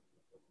better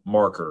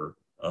marker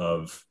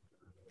of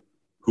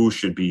who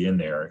should be in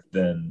there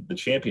than the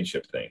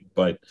championship thing.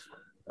 But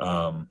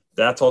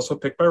that's also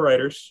picked by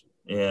writers,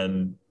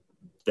 and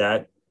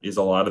that is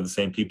a lot of the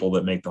same people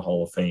that make the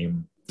Hall of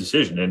Fame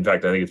decision. In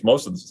fact, I think it's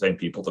most of the same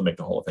people to make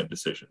the Hall of Fame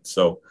decision.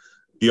 So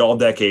the all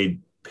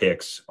decade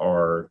picks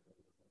are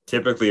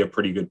typically a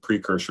pretty good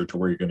precursor to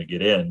where you're going to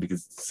get in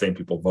because it's the same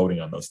people voting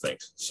on those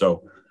things.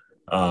 So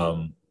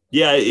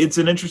it's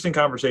an interesting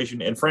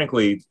conversation. And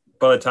frankly,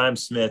 by the time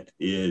Smith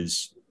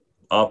is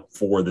up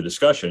for the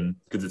discussion,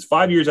 because it's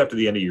 5 years after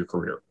the end of your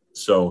career.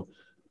 So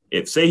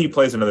if say he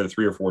plays another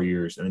 3 or 4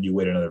 years and then you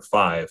wait another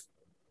 5,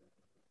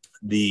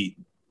 the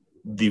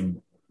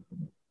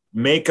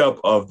makeup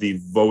of the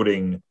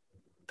voting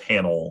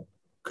panel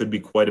could be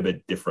quite a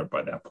bit different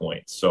by that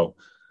point. So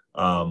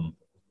a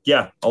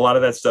lot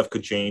of that stuff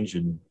could change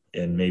and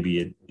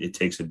maybe it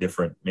takes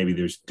maybe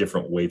there's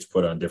different weights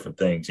put on different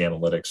things,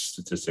 analytics,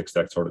 statistics,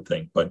 that sort of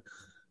thing. But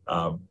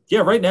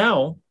right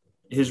now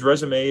his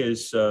resume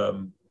is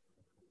kind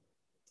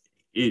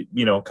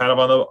of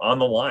on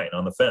the line,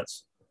 on the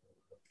fence.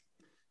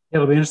 Yeah,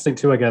 it'll be interesting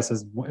too, I guess,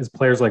 as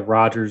players like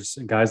Rodgers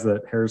and guys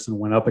that Harrison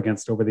went up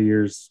against over the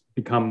years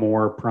become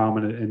more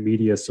prominent in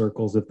media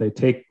circles. If they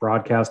take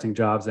broadcasting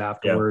jobs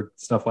afterward,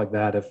 stuff like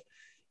that,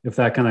 if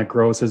that kind of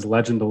grows his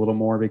legend a little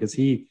more, because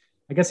I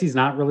guess he's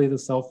not really the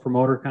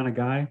self-promoter kind of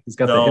guy. He's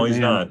got he's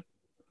not.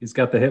 He's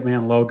got the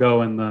Hitman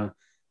logo and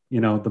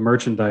the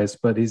merchandise,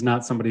 but he's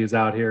not somebody who's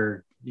out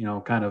here,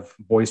 kind of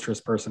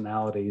boisterous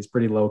personality. He's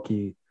pretty low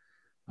key.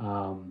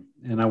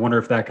 And I wonder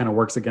if that kind of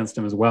works against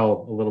him as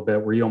well a little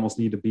bit, where you almost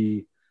need to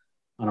be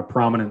on a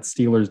prominent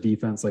Steelers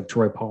defense like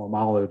Troy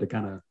Polamalu to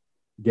kind of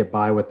get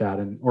by with that,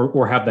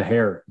 or have the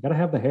hair. You got to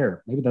have the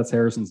hair. Maybe that's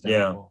Harrison's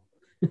downfall.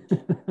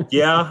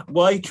 Yeah.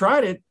 Well, he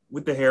tried it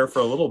with the hair for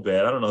a little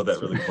bit. I don't know if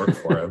that really worked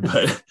for him,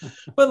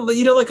 but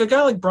like a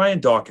guy like Brian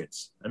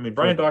Dawkins. I mean,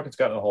 Brian Dawkins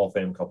got in the Hall of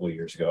Fame a couple of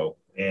years ago,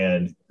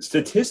 and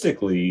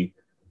statistically,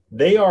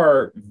 they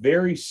are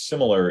very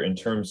similar in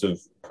terms of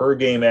per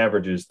game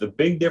averages. The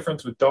big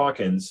difference with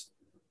Dawkins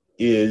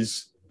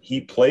is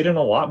he played in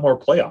a lot more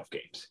playoff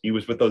games. He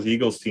was with those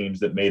Eagles teams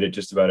that made it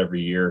just about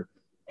every year,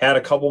 had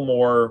a couple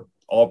more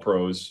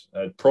All-Pros.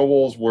 Pro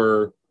Bowls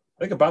were,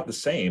 I think, about the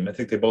same. I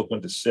think they both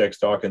went to 6.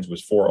 Dawkins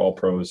was 4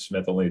 All-Pros.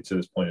 Smith only to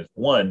this point is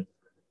 1.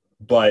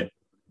 But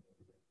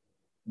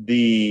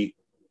the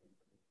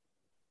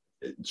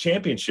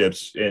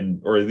championships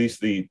or at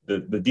least the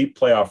deep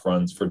playoff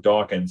runs for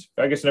Dawkins,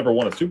 I guess never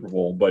won a Super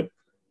Bowl, but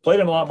played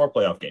in a lot more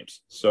playoff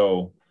games.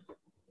 So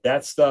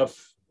that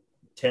stuff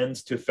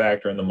tends to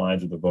factor in the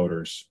minds of the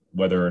voters.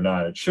 Whether or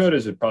not it should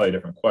is probably a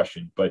different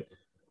question. But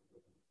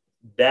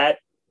that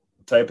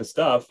type of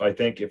stuff, I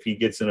think if he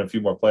gets in a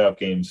few more playoff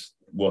games,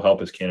 will help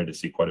his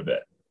candidacy quite a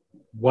bit.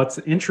 What's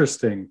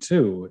interesting,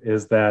 too,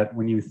 is that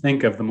when you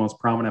think of the most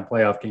prominent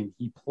playoff game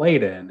he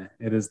played in,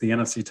 it is the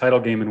NFC title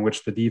game in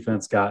which the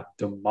defense got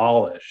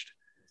demolished.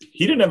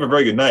 He didn't have a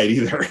very good night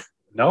either.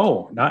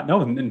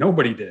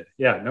 Nobody did.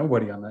 Yeah,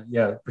 nobody on that.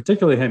 Yeah,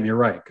 particularly him. You're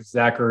right, because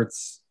Zach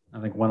Ertz, I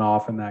think, went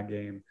off in that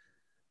game.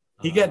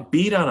 He got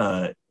beat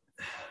on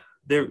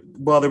there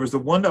was the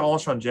one to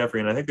Alshon Jeffrey,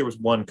 and I think there was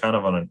one kind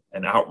of on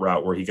an out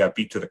route where he got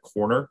beat to the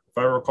corner, if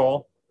I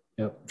recall.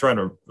 Yep.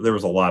 There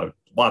was a lot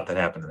that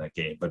happened in that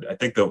game, but I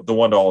think the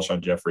one to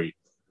Alshon Jeffrey,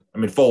 I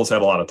mean, Foles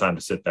had a lot of time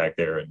to sit back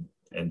there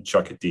and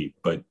chuck it deep,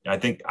 but I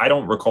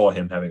don't recall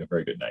him having a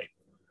very good night.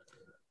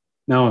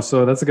 No,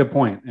 so that's a good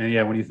point. And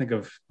yeah, when you think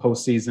of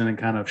postseason and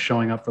kind of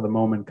showing up for the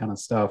moment kind of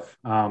stuff,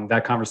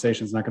 that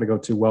conversation is not going to go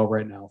too well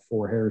right now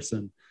for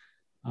Harrison.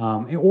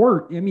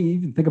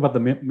 Even think about the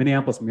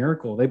Minneapolis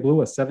Miracle. They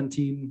blew a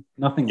 17-0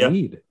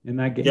 lead in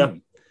that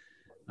game.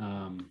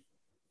 Yeah.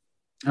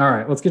 All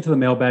right, let's get to the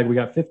mailbag. We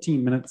got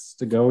 15 minutes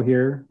to go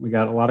here. We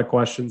got a lot of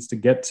questions to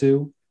get to.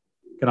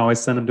 You can always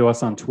send them to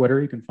us on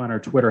Twitter. You can find our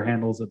Twitter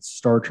handles at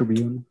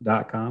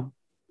startribune.com.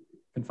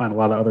 You can find a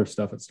lot of other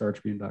stuff at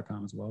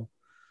startribune.com as well.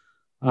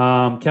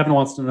 Kevin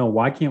wants to know,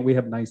 why can't we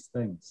have nice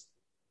things?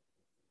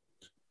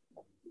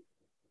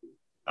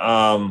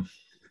 I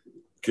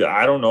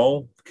don't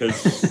know,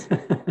 because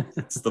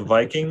it's the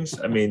Vikings.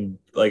 I mean,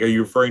 like, are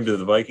you referring to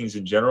the Vikings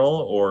in general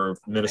or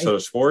Minnesota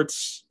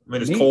sports? I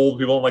mean, it's cold.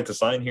 People don't like to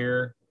sign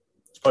here.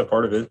 It's probably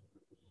part of it.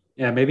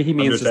 Yeah, maybe he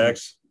means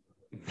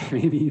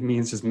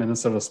just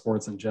Minnesota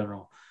sports in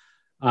general.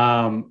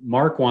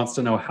 Mark wants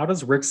to know, how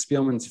does Rick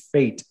Spielman's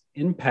fate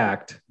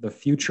impact the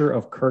future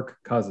of Kirk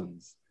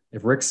Cousins?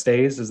 If Rick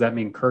stays, does that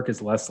mean Kirk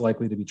is less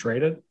likely to be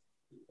traded,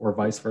 or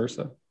vice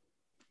versa?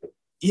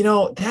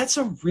 That's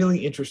a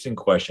really interesting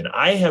question.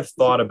 I have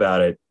thought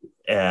about it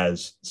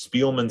as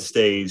Spielman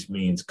stays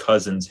means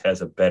Cousins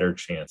has a better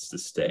chance to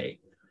stay.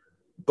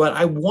 But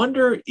I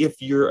wonder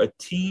if you're a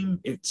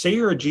team, say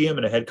you're a GM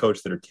and a head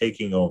coach that are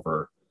taking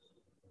over,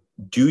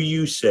 do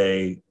you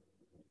say,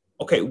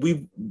 okay,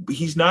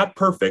 he's not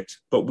perfect,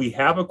 but we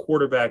have a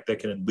quarterback that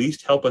can at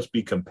least help us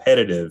be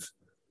competitive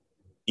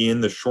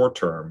in the short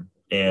term,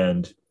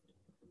 and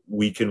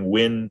we can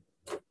win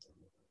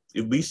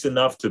at least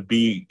enough to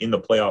be in the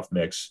playoff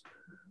mix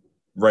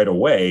right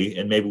away,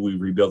 and maybe we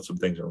rebuild some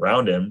things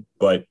around him,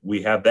 but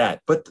we have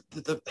that. But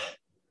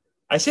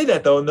I say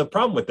that, though, and the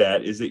problem with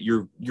that is that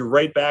you're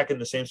right back in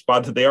the same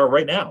spot that they are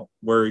right now,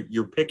 where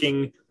you're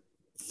picking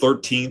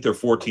 13th or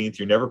 14th.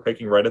 You're never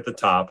picking right at the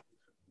top.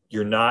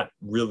 You're not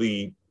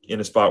really in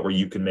a spot where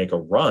you can make a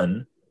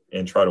run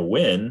and try to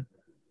win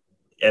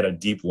at a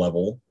deep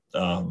level,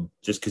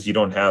 just because you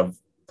don't have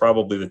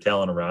probably the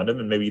talent around him,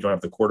 and maybe you don't have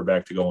the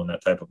quarterback to go on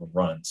that type of a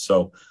run.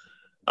 So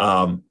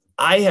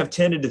I have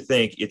tended to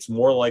think it's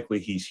more likely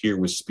he's here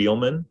with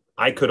Spielman.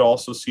 I could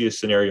also see a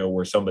scenario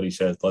where somebody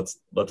says, let's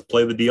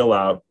play the deal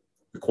out.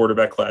 The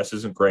quarterback class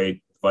isn't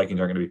great. The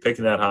Vikings aren't going to be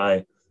picking that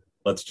high.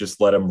 Let's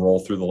just let him roll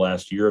through the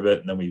last year of it,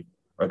 and then we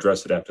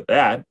address it after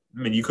that. I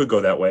mean, you could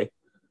go that way.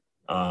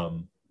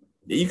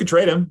 You could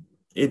trade him.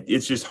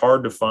 It's just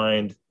hard to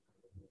find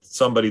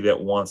somebody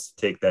that wants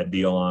to take that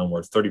deal on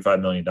worth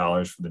 $35 million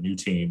for the new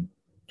team,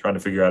 trying to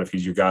figure out if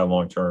he's your guy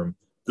long-term.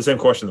 The same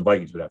question the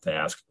Vikings would have to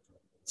ask.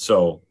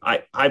 So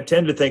I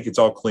tend to think it's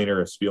all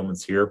cleaner if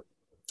Spielman's here.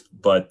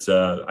 But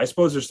I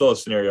suppose there's still a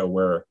scenario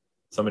where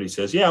somebody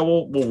says, yeah,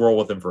 we'll roll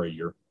with him for a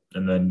year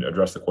and then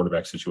address the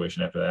quarterback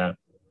situation after that.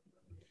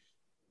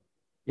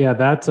 Yeah,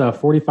 that's a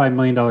 $45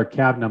 million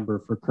cap number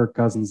for Kirk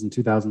Cousins in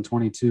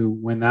 2022.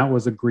 When that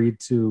was agreed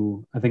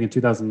to, I think in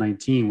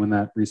 2019, when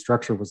that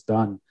restructure was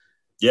done.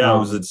 Yeah, it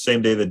was the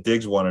same day that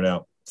Diggs wanted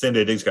out. Same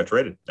day Diggs got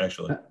traded,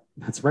 actually.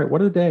 That's right.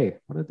 What a day.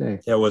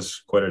 Yeah, it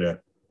was quite a day.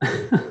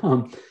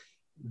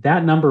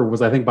 That number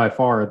was, I think, by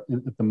far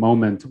at the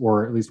moment,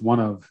 or at least one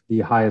of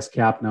the highest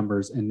cap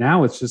numbers. And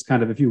now it's just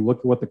kind of, if you look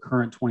at what the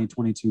current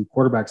 2022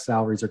 quarterback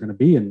salaries are going to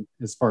be, and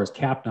as far as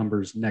cap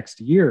numbers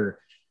next year,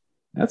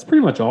 that's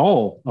pretty much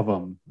all of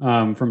them,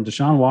 from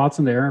Deshaun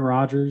Watson to Aaron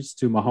Rodgers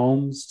to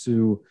Mahomes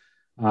to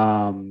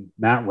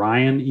Matt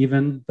Ryan.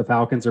 Even the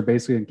Falcons are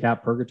basically in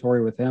cap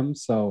purgatory with him.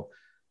 So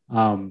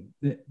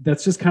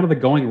that's just kind of the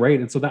going rate.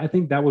 And so I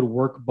think that would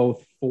work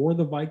both for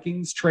the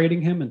Vikings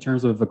trading him in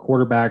terms of the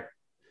quarterback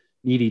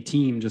needy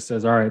team just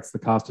says, all right, it's the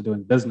cost of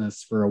doing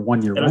business for a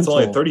 1 year. And it's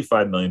only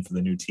 $35 million for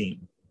the new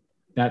team.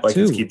 That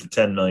Vikings too. Keep the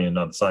 $10 million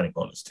on the signing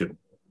bonus too.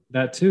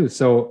 That too.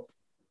 So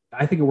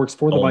I think it works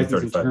for the only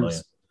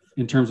Vikings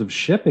in terms of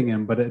shipping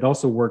him, but it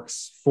also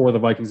works for the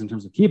Vikings in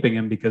terms of keeping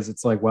him, because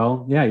it's like,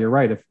 well, yeah, you're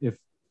right. If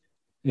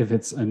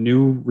it's a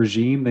new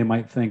regime, they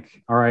might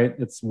think, all right,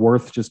 it's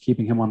worth just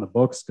keeping him on the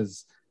books,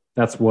 because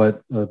that's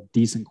what a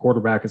decent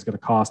quarterback is going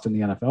to cost in the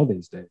NFL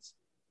these days.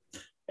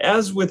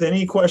 As with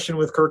any question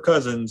with Kirk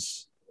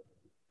Cousins,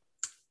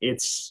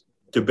 it's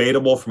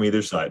debatable from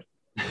either side.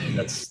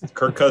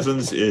 Kirk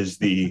Cousins is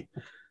the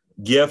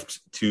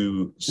gift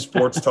to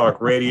sports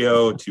talk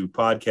radio, to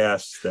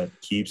podcasts that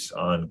keeps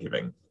on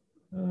giving.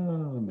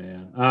 Oh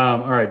man. All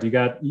right.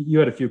 You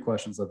had a few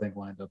questions, I think,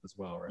 lined up as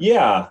well,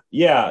 right?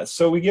 Yeah.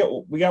 So we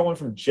got one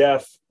from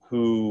Jeff,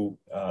 who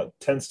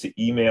tends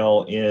to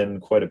email in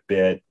quite a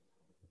bit.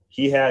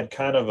 He had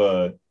kind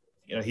of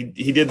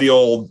he did the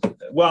old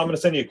well, I'm going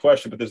to send you a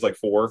question, but there's like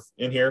 4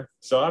 in here.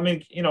 So, I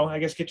mean, I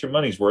guess get your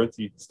money's worth.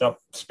 You stop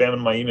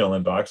spamming my email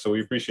inbox. So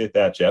we appreciate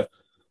that, Jeff.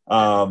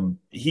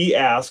 He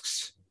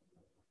asks,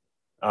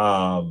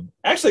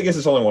 actually, I guess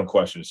it's only one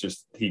question. It's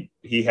just,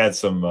 he had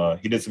some,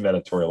 he did some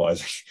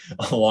editorializing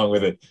along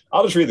with it.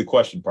 I'll just read the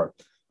question part.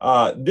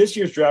 This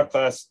year's draft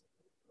class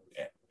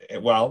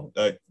has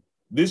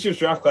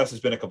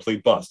been a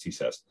complete bust, he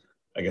says.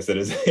 I guess that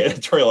is the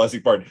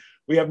editorializing part.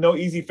 We have no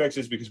easy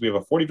fixes because we have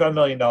a $45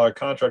 million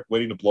contract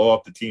waiting to blow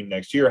up the team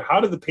next year. How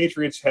do the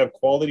Patriots have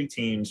quality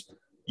teams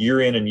year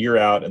in and year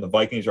out, and the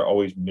Vikings are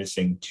always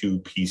missing 2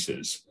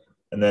 pieces?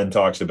 And then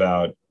talks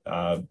about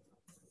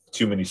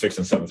too many 6th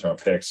and 7th round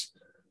picks.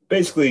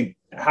 Basically,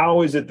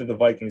 how is it that the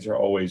Vikings are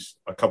always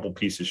a couple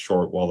pieces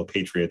short while the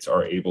Patriots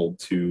are able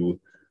to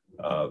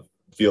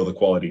field a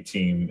quality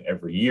team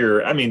every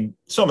year? I mean,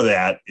 some of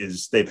that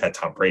is they've had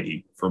Tom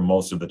Brady for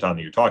most of the time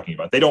that you're talking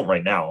about. They don't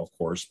right now, of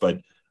course, but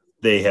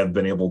they have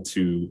been able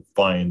to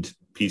find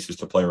pieces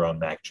to play around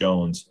Mac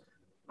Jones.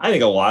 I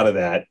think a lot of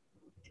that,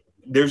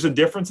 there's a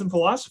difference in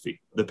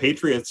philosophy. The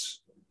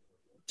Patriots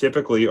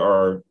typically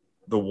are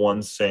the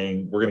ones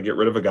saying, we're going to get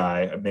rid of a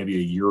guy maybe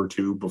a year or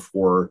 2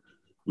 before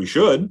we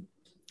should.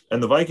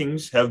 And the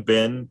Vikings have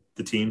been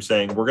the team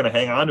saying, we're going to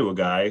hang on to a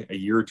guy a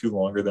year or 2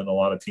 longer than a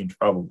lot of teams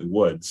probably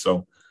would.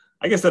 So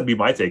I guess that'd be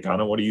my take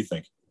on it. What do you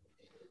think?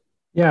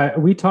 Yeah,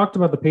 we talked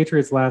about the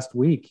Patriots last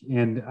week,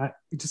 and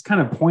just kind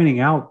of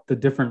pointing out the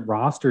different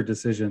roster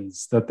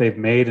decisions that they've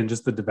made and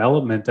just the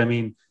development. I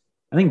mean,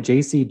 I think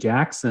J.C.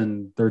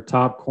 Jackson, their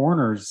top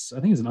corners, I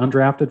think he's an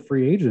undrafted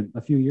free agent a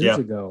few years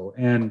ago.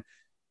 And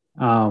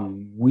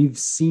we've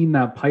seen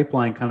that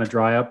pipeline kind of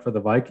dry up for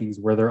the Vikings,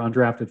 where they're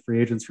undrafted free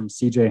agents from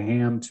C.J.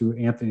 Ham to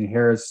Anthony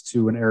Harris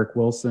to an Eric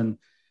Wilson.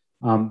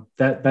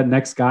 That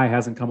next guy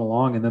hasn't come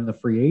along. And then the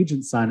free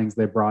agent signings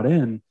they brought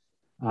in,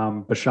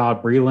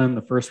 Bashad Breeland,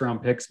 the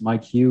 1st-round picks,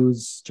 Mike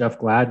Hughes, Jeff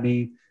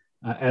Gladney,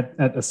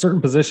 at a certain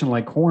position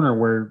like corner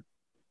where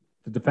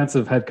the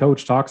defensive head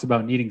coach talks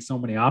about needing so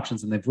many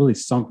options, and they've really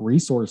sunk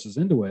resources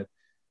into it.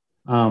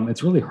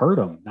 It's really hurt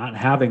them not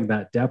having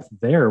that depth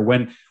there.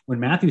 When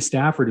Matthew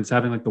Stafford, who's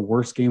having like the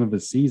worst game of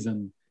his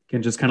season,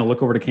 can just kind of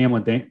look over to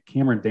Cameron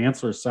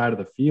Dantzler's side of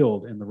the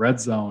field in the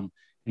red zone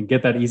and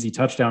get that easy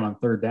touchdown on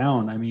 3rd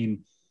down. I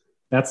mean,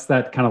 that's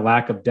that kind of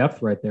lack of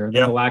depth right there. And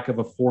then the lack of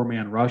a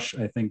 4-man rush,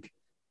 I think,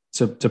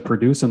 to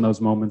produce in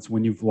those moments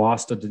when you've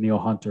lost a Danielle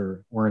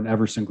Hunter or an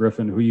Everson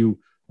Griffin, who you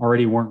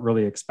already weren't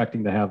really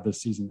expecting to have this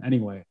season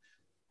anyway.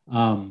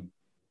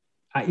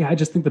 I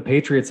just think the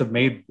Patriots have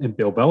made, and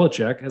Bill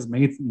Belichick has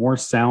made more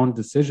sound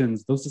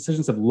decisions. Those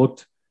decisions have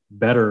looked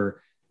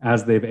better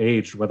as they've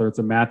aged, whether it's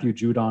a Matthew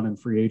Judon in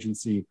free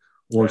agency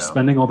or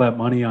spending all that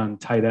money on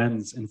tight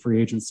ends in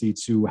free agency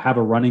to have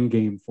a running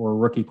game for a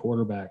rookie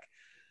quarterback.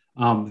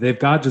 They've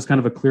got just kind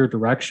of a clear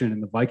direction,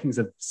 and the Vikings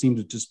have seemed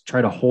to just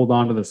try to hold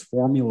on to this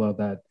formula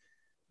that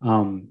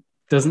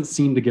doesn't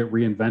seem to get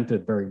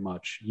reinvented very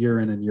much year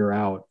in and year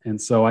out.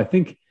 And so I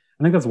think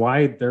that's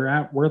why they're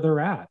at where they're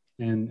at.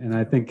 And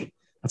I think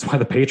that's why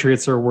the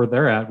Patriots are where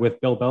they're at with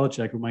Bill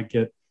Belichick, who might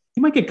get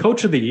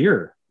coach of the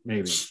year,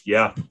 maybe.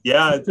 Yeah.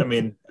 I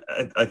mean,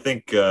 I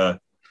think Matt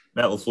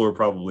LaFleur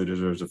probably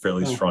deserves a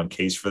fairly strong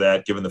case for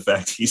that, given the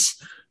fact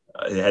he's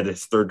had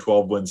his 3rd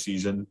 12-win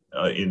season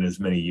in as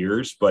many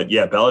years. But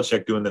yeah,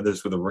 Belichick doing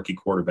this with a rookie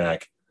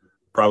quarterback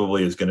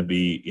probably is going to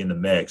be in the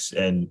mix.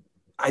 And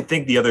I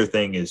think the other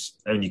thing is,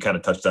 I mean, you kind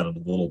of touched on it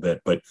a little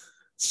bit, but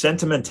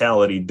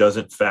sentimentality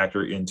doesn't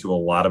factor into a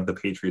lot of the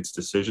Patriots'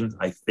 decisions.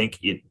 I think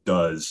it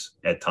does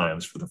at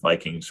times for the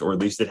Vikings, or at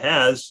least it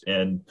has.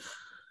 And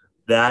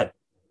that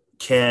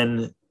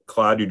can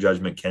cloud your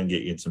judgment, can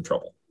get you in some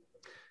trouble.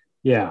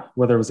 Yeah,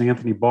 whether it was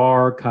Anthony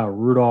Barr, Kyle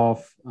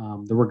Rudolph,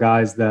 there were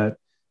guys that,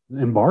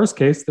 in Barr's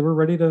case, they were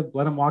ready to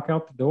let him walk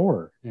out the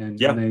door, and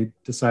they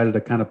decided to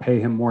kind of pay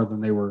him more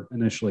than they were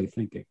initially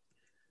thinking.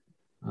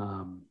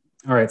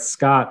 All right,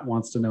 Scott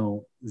wants to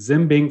know,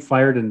 Zim being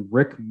fired and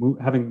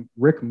having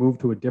Rick move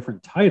to a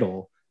different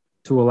title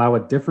to allow a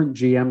different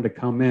GM to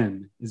come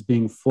in is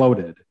being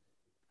floated.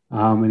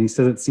 And he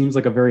says it seems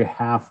like a very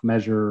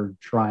half-measure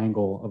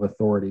triangle of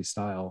authority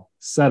style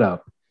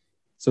setup.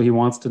 So he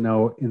wants to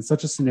know, in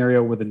such a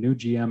scenario where the new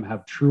GM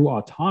have true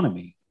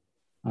autonomy,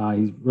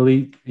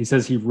 he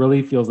says he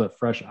really feels that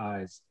fresh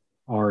eyes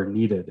are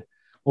needed.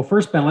 Well,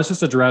 first, Ben, let's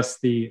just address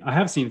I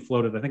have seen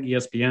floated. I think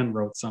ESPN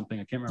wrote something.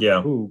 I can't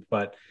remember who,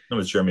 but it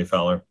was Jeremy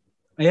Fowler.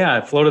 Yeah,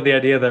 it floated the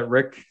idea that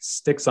Rick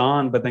sticks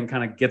on, but then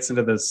kind of gets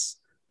into this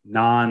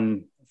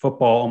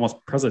non-football,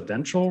 almost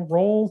presidential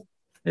role,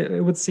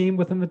 it would seem,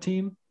 within the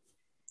team.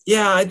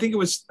 Yeah, I think it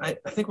was. I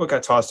think what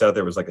got tossed out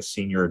there was like a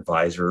senior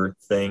advisor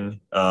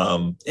thing,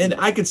 and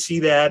I could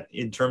see that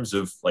in terms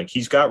of like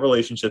he's got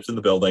relationships in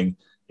the building.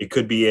 It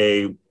could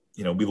be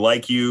we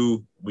like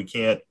you, we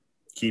can't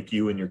keep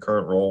you in your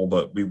current role,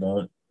 but we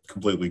won't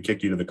completely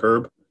kick you to the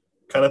curb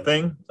kind of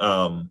thing.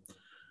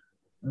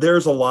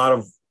 There's a lot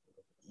of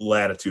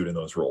latitude in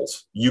those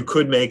roles. You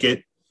could make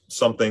it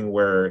something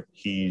where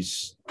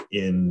he's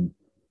in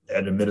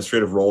an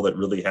administrative role that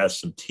really has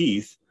some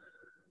teeth.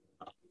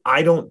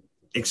 I don't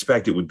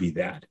expect it would be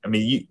that. I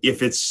mean,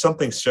 if it's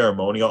something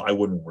ceremonial, I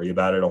wouldn't worry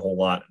about it a whole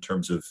lot in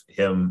terms of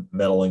him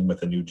meddling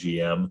with a new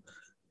GM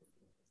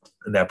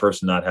and that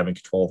person not having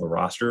control of the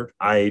roster.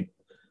 I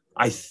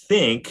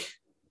think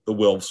the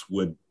Wilfs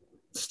would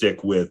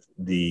stick with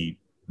the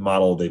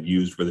model they've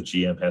used where the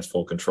GM has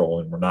full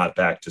control and we're not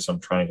back to some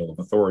triangle of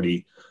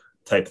authority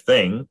type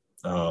thing.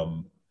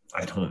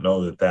 I don't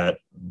know that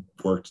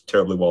worked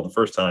terribly well the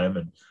first time.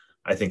 And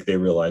I think they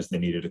realized they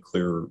needed a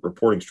clear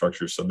reporting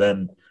structure. So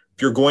then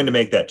if you're going to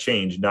make that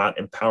change, not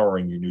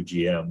empowering your new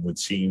GM would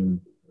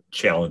seem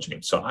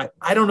challenging. So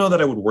I don't know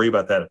that I would worry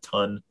about that a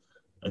ton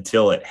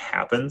until it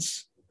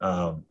happens.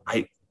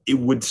 It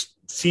would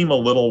seem a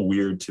little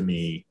weird to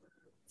me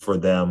for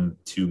them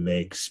to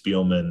make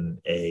Spielman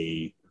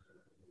a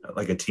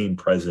team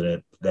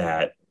president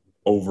that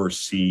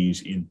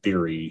oversees, in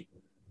theory,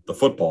 the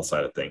football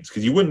side of things,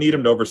 because you wouldn't need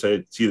him to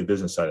oversee the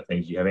business side of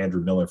things. You have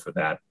Andrew Miller for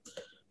that.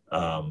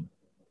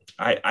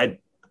 I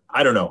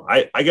don't know.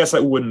 I guess I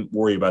wouldn't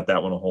worry about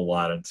that one a whole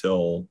lot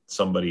until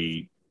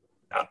somebody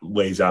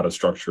lays out a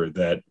structure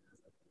that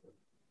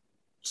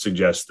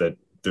suggests that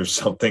there's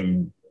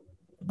something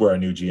where a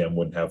new GM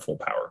wouldn't have full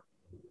power.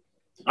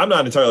 I'm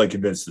not entirely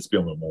convinced that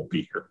Spielman won't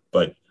be here,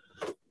 but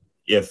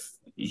if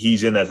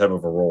he's in that type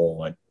of a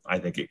role, I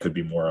think it could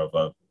be more of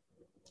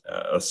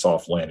a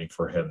soft landing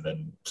for him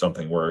than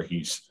something where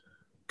he's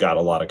got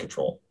a lot of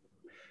control.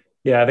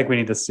 Yeah, I think we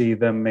need to see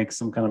them make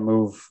some kind of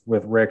move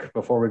with Rick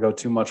before we go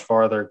too much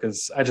farther,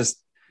 because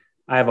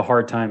I have a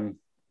hard time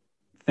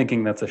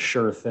thinking that's a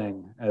sure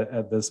thing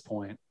at this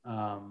point.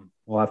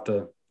 We'll have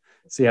to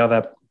see how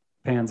that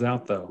pans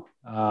out, though.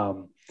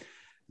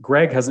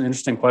 Greg has an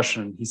interesting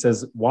question. He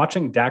says,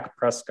 watching Dak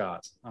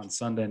Prescott on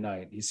Sunday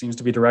night, he seems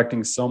to be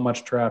directing so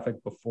much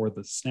traffic before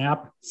the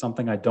snap,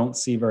 something I don't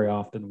see very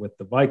often with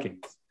the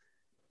Vikings.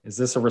 Is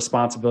this a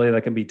responsibility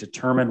that can be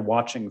determined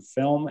watching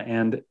film?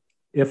 And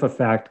if a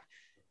fact,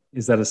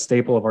 is that a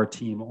staple of our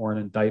team or an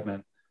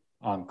indictment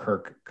on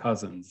Kirk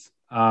Cousins?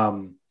 I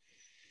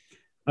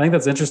think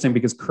that's interesting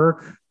because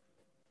Kirk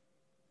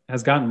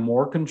has gotten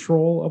more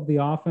control of the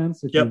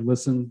offense. If you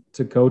listen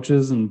to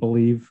coaches and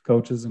believe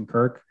coaches and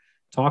Kirk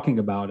talking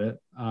about it.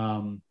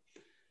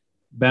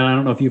 Ben, I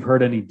don't know if you've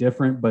heard any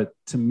different, but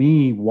to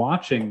me,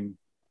 watching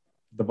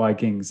the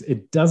Vikings,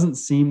 it doesn't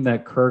seem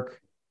that Kirk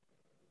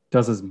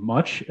does as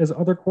much as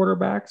other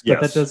quarterbacks,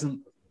 but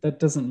that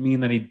doesn't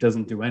mean that he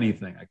doesn't do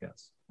anything, I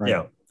guess.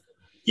 Right?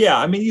 Yeah.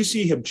 I mean, you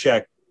see him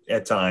check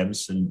at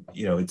times and,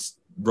 it's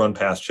run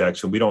past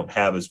checks, and we don't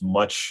have as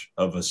much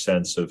of a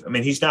sense of,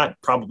 he's not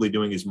probably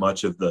doing as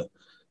much of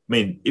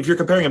if you're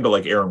comparing him to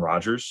like Aaron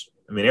Rodgers,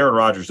 Aaron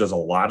Rodgers does a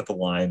lot at the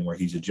line where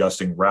he's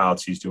adjusting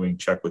routes. He's doing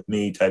check with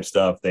me type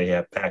stuff. They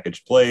have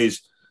packaged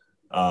plays.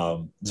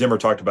 Zimmer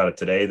talked about it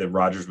today that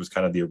Rodgers was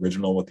kind of the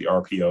original with the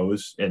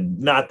RPOs, and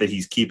not that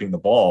he's keeping the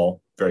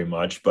ball very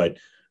much, but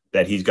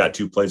that he's got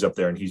two plays up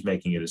there and he's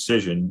making a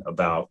decision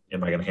about,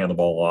 am I going to hand the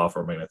ball off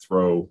or am I going to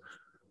throw,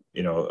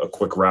 a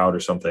quick route or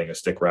something, a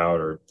stick route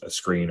or a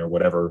screen or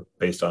whatever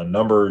based on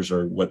numbers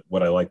or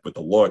what I like with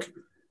the look.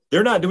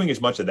 They're not doing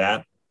as much of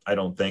that. I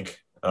don't think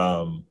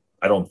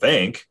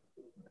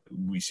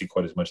we see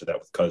quite as much of that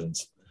with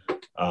Cousins.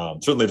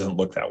 Certainly doesn't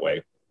look that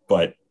way,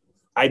 but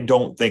I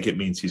don't think it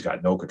means he's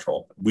got no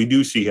control. We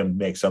do see him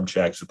make some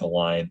checks at the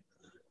line,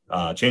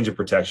 change of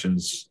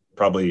protections,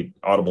 probably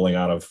audibling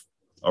out of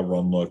a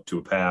run look to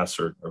a pass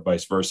or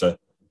vice versa.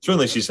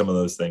 Certainly see some of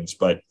those things,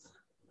 but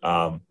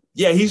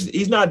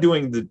he's not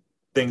doing the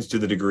things to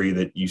the degree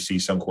that you see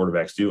some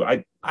quarterbacks do.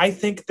 I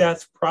think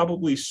that's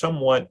probably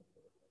somewhat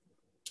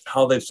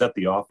how they've set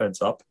the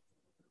offense up.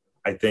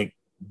 I think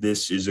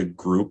this is a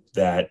group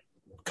that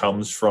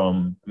comes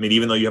from,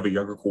 even though you have a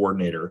younger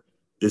coordinator,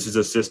 this is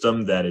a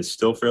system that is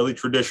still fairly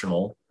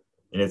traditional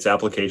in its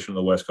application of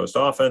the West Coast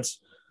offense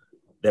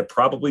that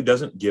probably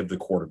doesn't give the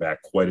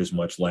quarterback quite as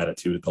much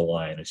latitude at the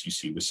line as you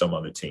see with some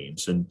other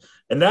teams. And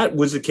that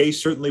was the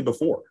case certainly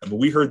before.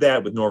 We heard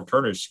that with Norv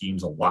Turner's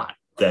schemes a lot,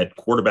 that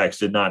quarterbacks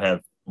did not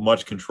have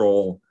much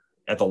control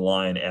at the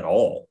line at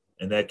all.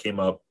 And that came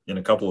up in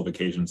a couple of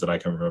occasions that I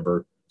can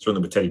remember,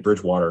 certainly with Teddy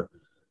Bridgewater.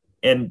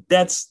 And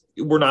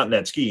we're not in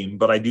that scheme,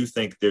 but I do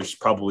think there's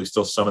probably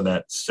still some of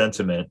that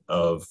sentiment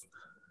of,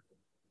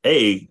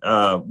 hey,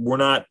 we're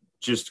not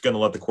just going to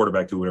let the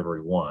quarterback do whatever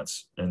he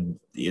wants. And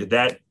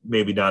that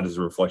maybe not as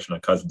a reflection on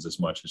Cousins as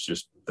much as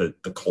just the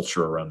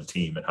culture around the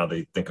team and how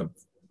they think of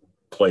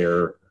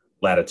player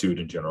latitude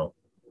in general.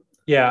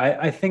 Yeah,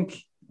 I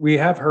think we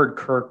have heard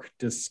Kirk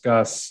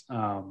discuss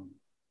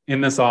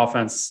in this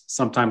offense,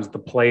 sometimes the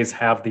plays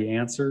have the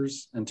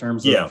answers in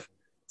terms of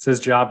it's his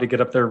job to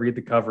get up there, read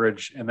the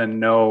coverage, and then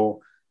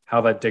know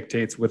how that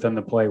dictates within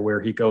the play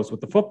where he goes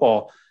with the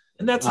football.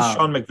 And that's a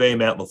Sean McVay,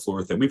 Matt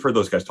LaFleur thing. We've heard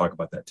those guys talk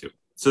about that too.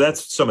 So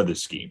that's some of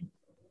this scheme.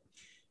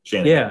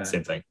 Shanahan,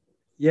 same thing.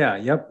 Yeah,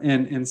 yep.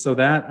 And so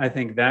that, I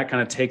think that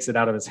kind of takes it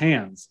out of his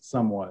hands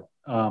somewhat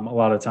a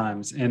lot of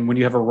times. And when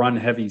you have a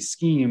run-heavy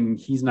scheme,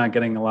 he's not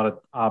getting a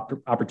lot of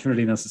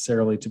opportunity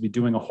necessarily to be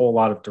doing a whole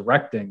lot of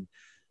directing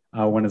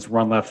when it's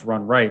run left,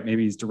 run right.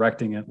 Maybe he's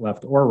directing it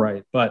left or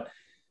right. But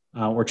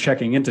or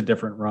checking into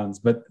different runs.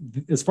 But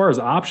as far as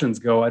options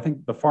go, I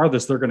think the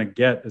farthest they're going to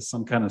get is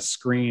some kind of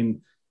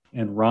screen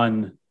and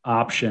run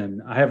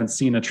option. I haven't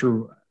seen a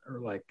true,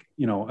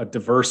 a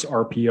diverse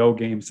RPO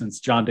game since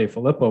John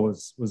DeFilippo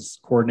was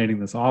coordinating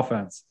this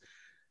offense.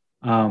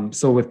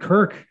 So with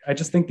Kirk, I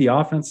just think the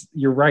offense,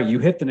 you're right. You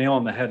hit the nail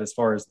on the head as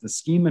far as the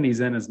scheme that he's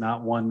in is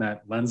not one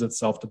that lends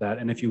itself to that.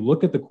 And if you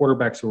look at the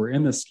quarterbacks who are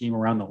in this scheme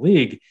around the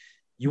league,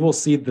 you will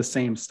see the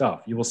same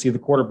stuff. You will see the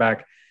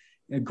quarterback.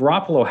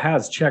 Garoppolo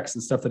has checks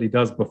and stuff that he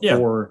does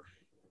before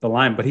the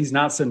line, but he's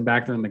not sitting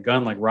back there in the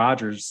gun like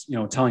Rodgers,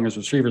 telling his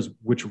receivers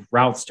which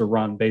routes to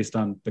run based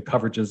on the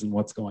coverages and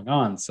what's going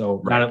on.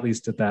 So not at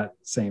least at that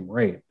same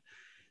rate.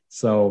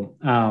 So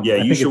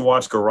you should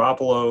watch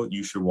Garoppolo.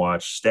 You should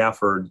watch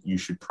Stafford. You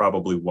should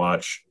probably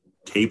watch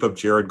tape of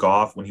Jared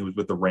Goff when he was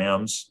with the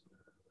Rams.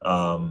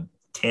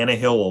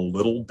 Tannehill a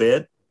little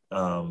bit.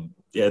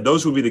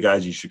 Those would be the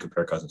guys you should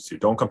compare Cousins to.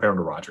 Don't compare him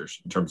to Rodgers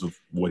in terms of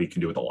what he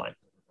can do with the line.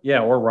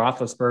 Yeah, or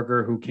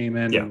Roethlisberger, who came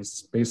in and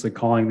was basically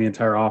calling the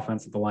entire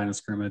offense at the line of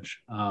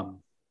scrimmage.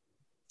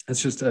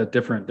 It's just a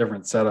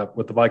different setup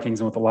with the Vikings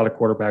and with a lot of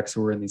quarterbacks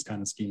who are in these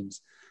kind of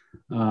schemes.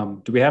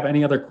 Do we have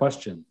any other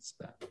questions,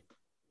 Ben?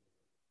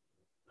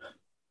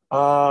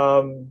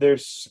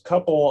 There's a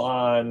couple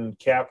on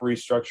cap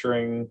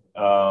restructuring.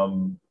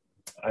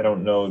 I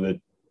don't know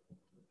that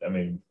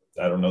we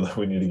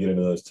need to get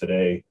into those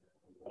today.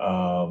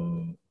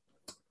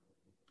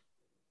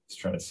 Just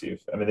trying to see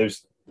if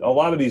there's a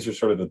lot of these are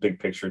sort of the big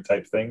picture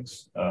type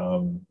things.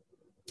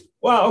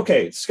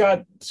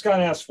 Scott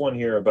asked one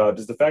here about,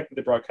 does the fact that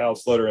they brought Kyle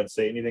Sloter in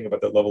say anything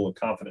about the level of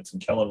confidence in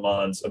Kellen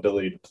Mond's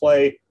ability to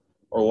play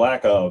or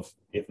lack of,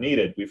 if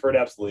needed? We've heard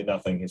absolutely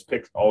nothing. His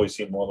picks always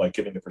seem more like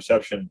giving the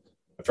perception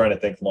of trying to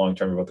think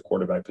long-term about the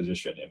quarterback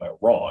position. Am I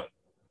wrong?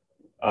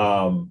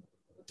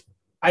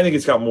 I think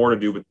it's got more to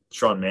do with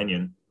Sean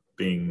Mannion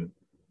being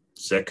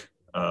sick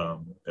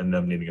and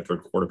them needing a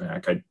third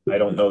quarterback. I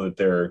don't know that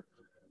they're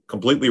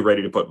completely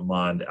ready to put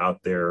Mond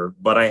out there,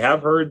 but I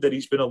have heard that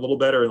he's been a little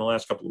better in the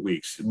last couple of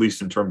weeks, at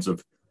least in terms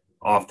of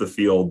off the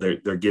field.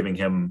 They're giving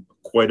him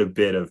quite a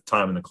bit of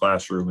time in the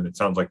classroom, and it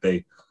sounds like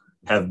they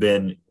have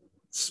been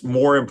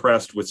more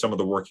impressed with some of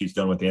the work he's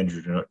done with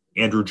Andrew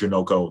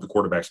Janocko, the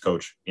quarterback's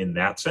coach, in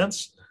that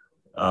sense.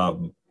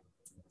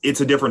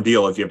 It's a different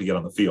deal if you have to get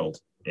on the field,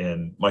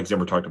 and Mike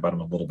Zimmer talked about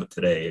him a little bit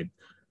today.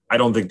 I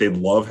don't think they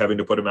love having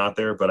to put him out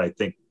there, but I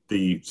think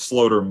the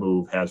Sloter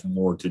move has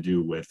more to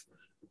do with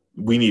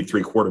we need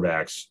three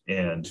quarterbacks,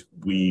 and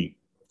we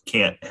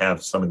can't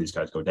have some of these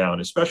guys go down,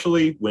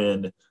 especially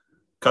when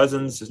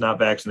Cousins is not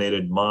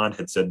vaccinated. Mond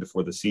had said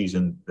before the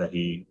season that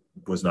he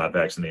was not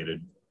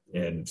vaccinated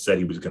and said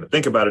he was going to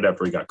think about it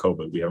after he got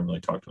COVID. We haven't really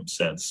talked to him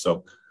since.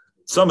 So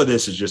some of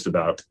this is just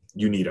about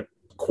you need a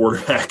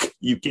quarterback.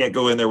 You can't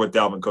go in there with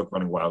Dalvin Cook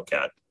running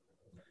Wildcat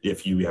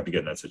if you have to get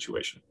in that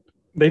situation.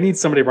 They need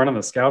somebody running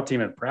the scout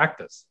team in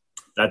practice.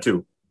 That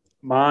too.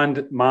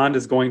 Mond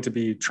is going to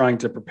be trying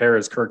to prepare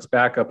as Kirk's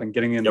backup and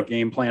getting in the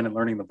game plan and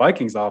learning the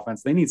Vikings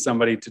offense. They need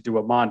somebody to do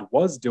what Mond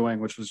was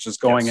doing, which was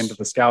just going into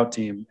the scout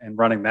team and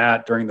running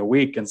that during the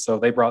week. And so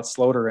they brought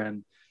Sloter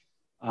in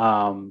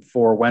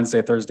for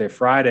Wednesday, Thursday,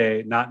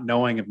 Friday, not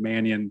knowing if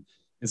Mannion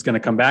is going to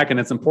come back. And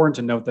it's important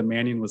to note that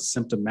Mannion was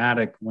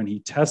symptomatic when he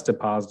tested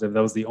positive.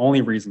 That was the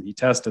only reason he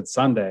tested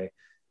Sunday,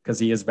 because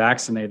he is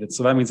vaccinated.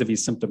 So that means if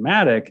he's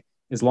symptomatic,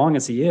 as long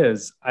as he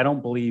is, I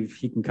don't believe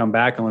he can come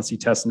back unless he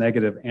tests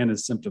negative and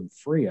is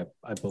symptom-free,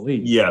 I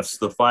believe. Yes,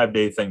 the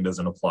 5-day thing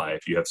doesn't apply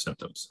if you have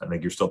symptoms. I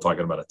think you're still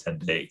talking about a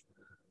 10-day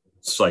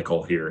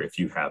cycle here if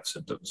you have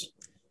symptoms.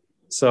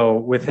 So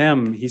with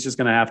him, he's just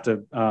going to have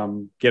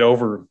to get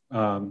over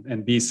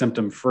and be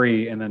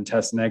symptom-free and then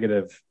test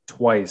negative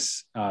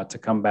twice to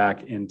come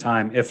back in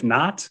time. If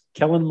not,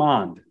 Kellen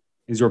Mond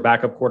is your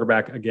backup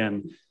quarterback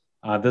again,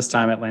 this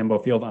time at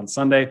Lambeau Field on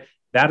Sunday.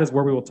 That is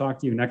where we will talk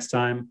to you next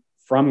time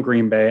from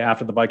Green Bay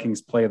after the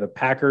Vikings play the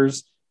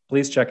Packers.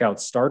 Please check out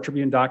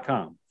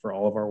StarTribune.com for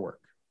all of our work.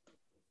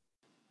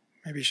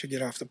 Maybe you should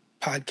get off the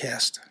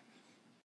podcast.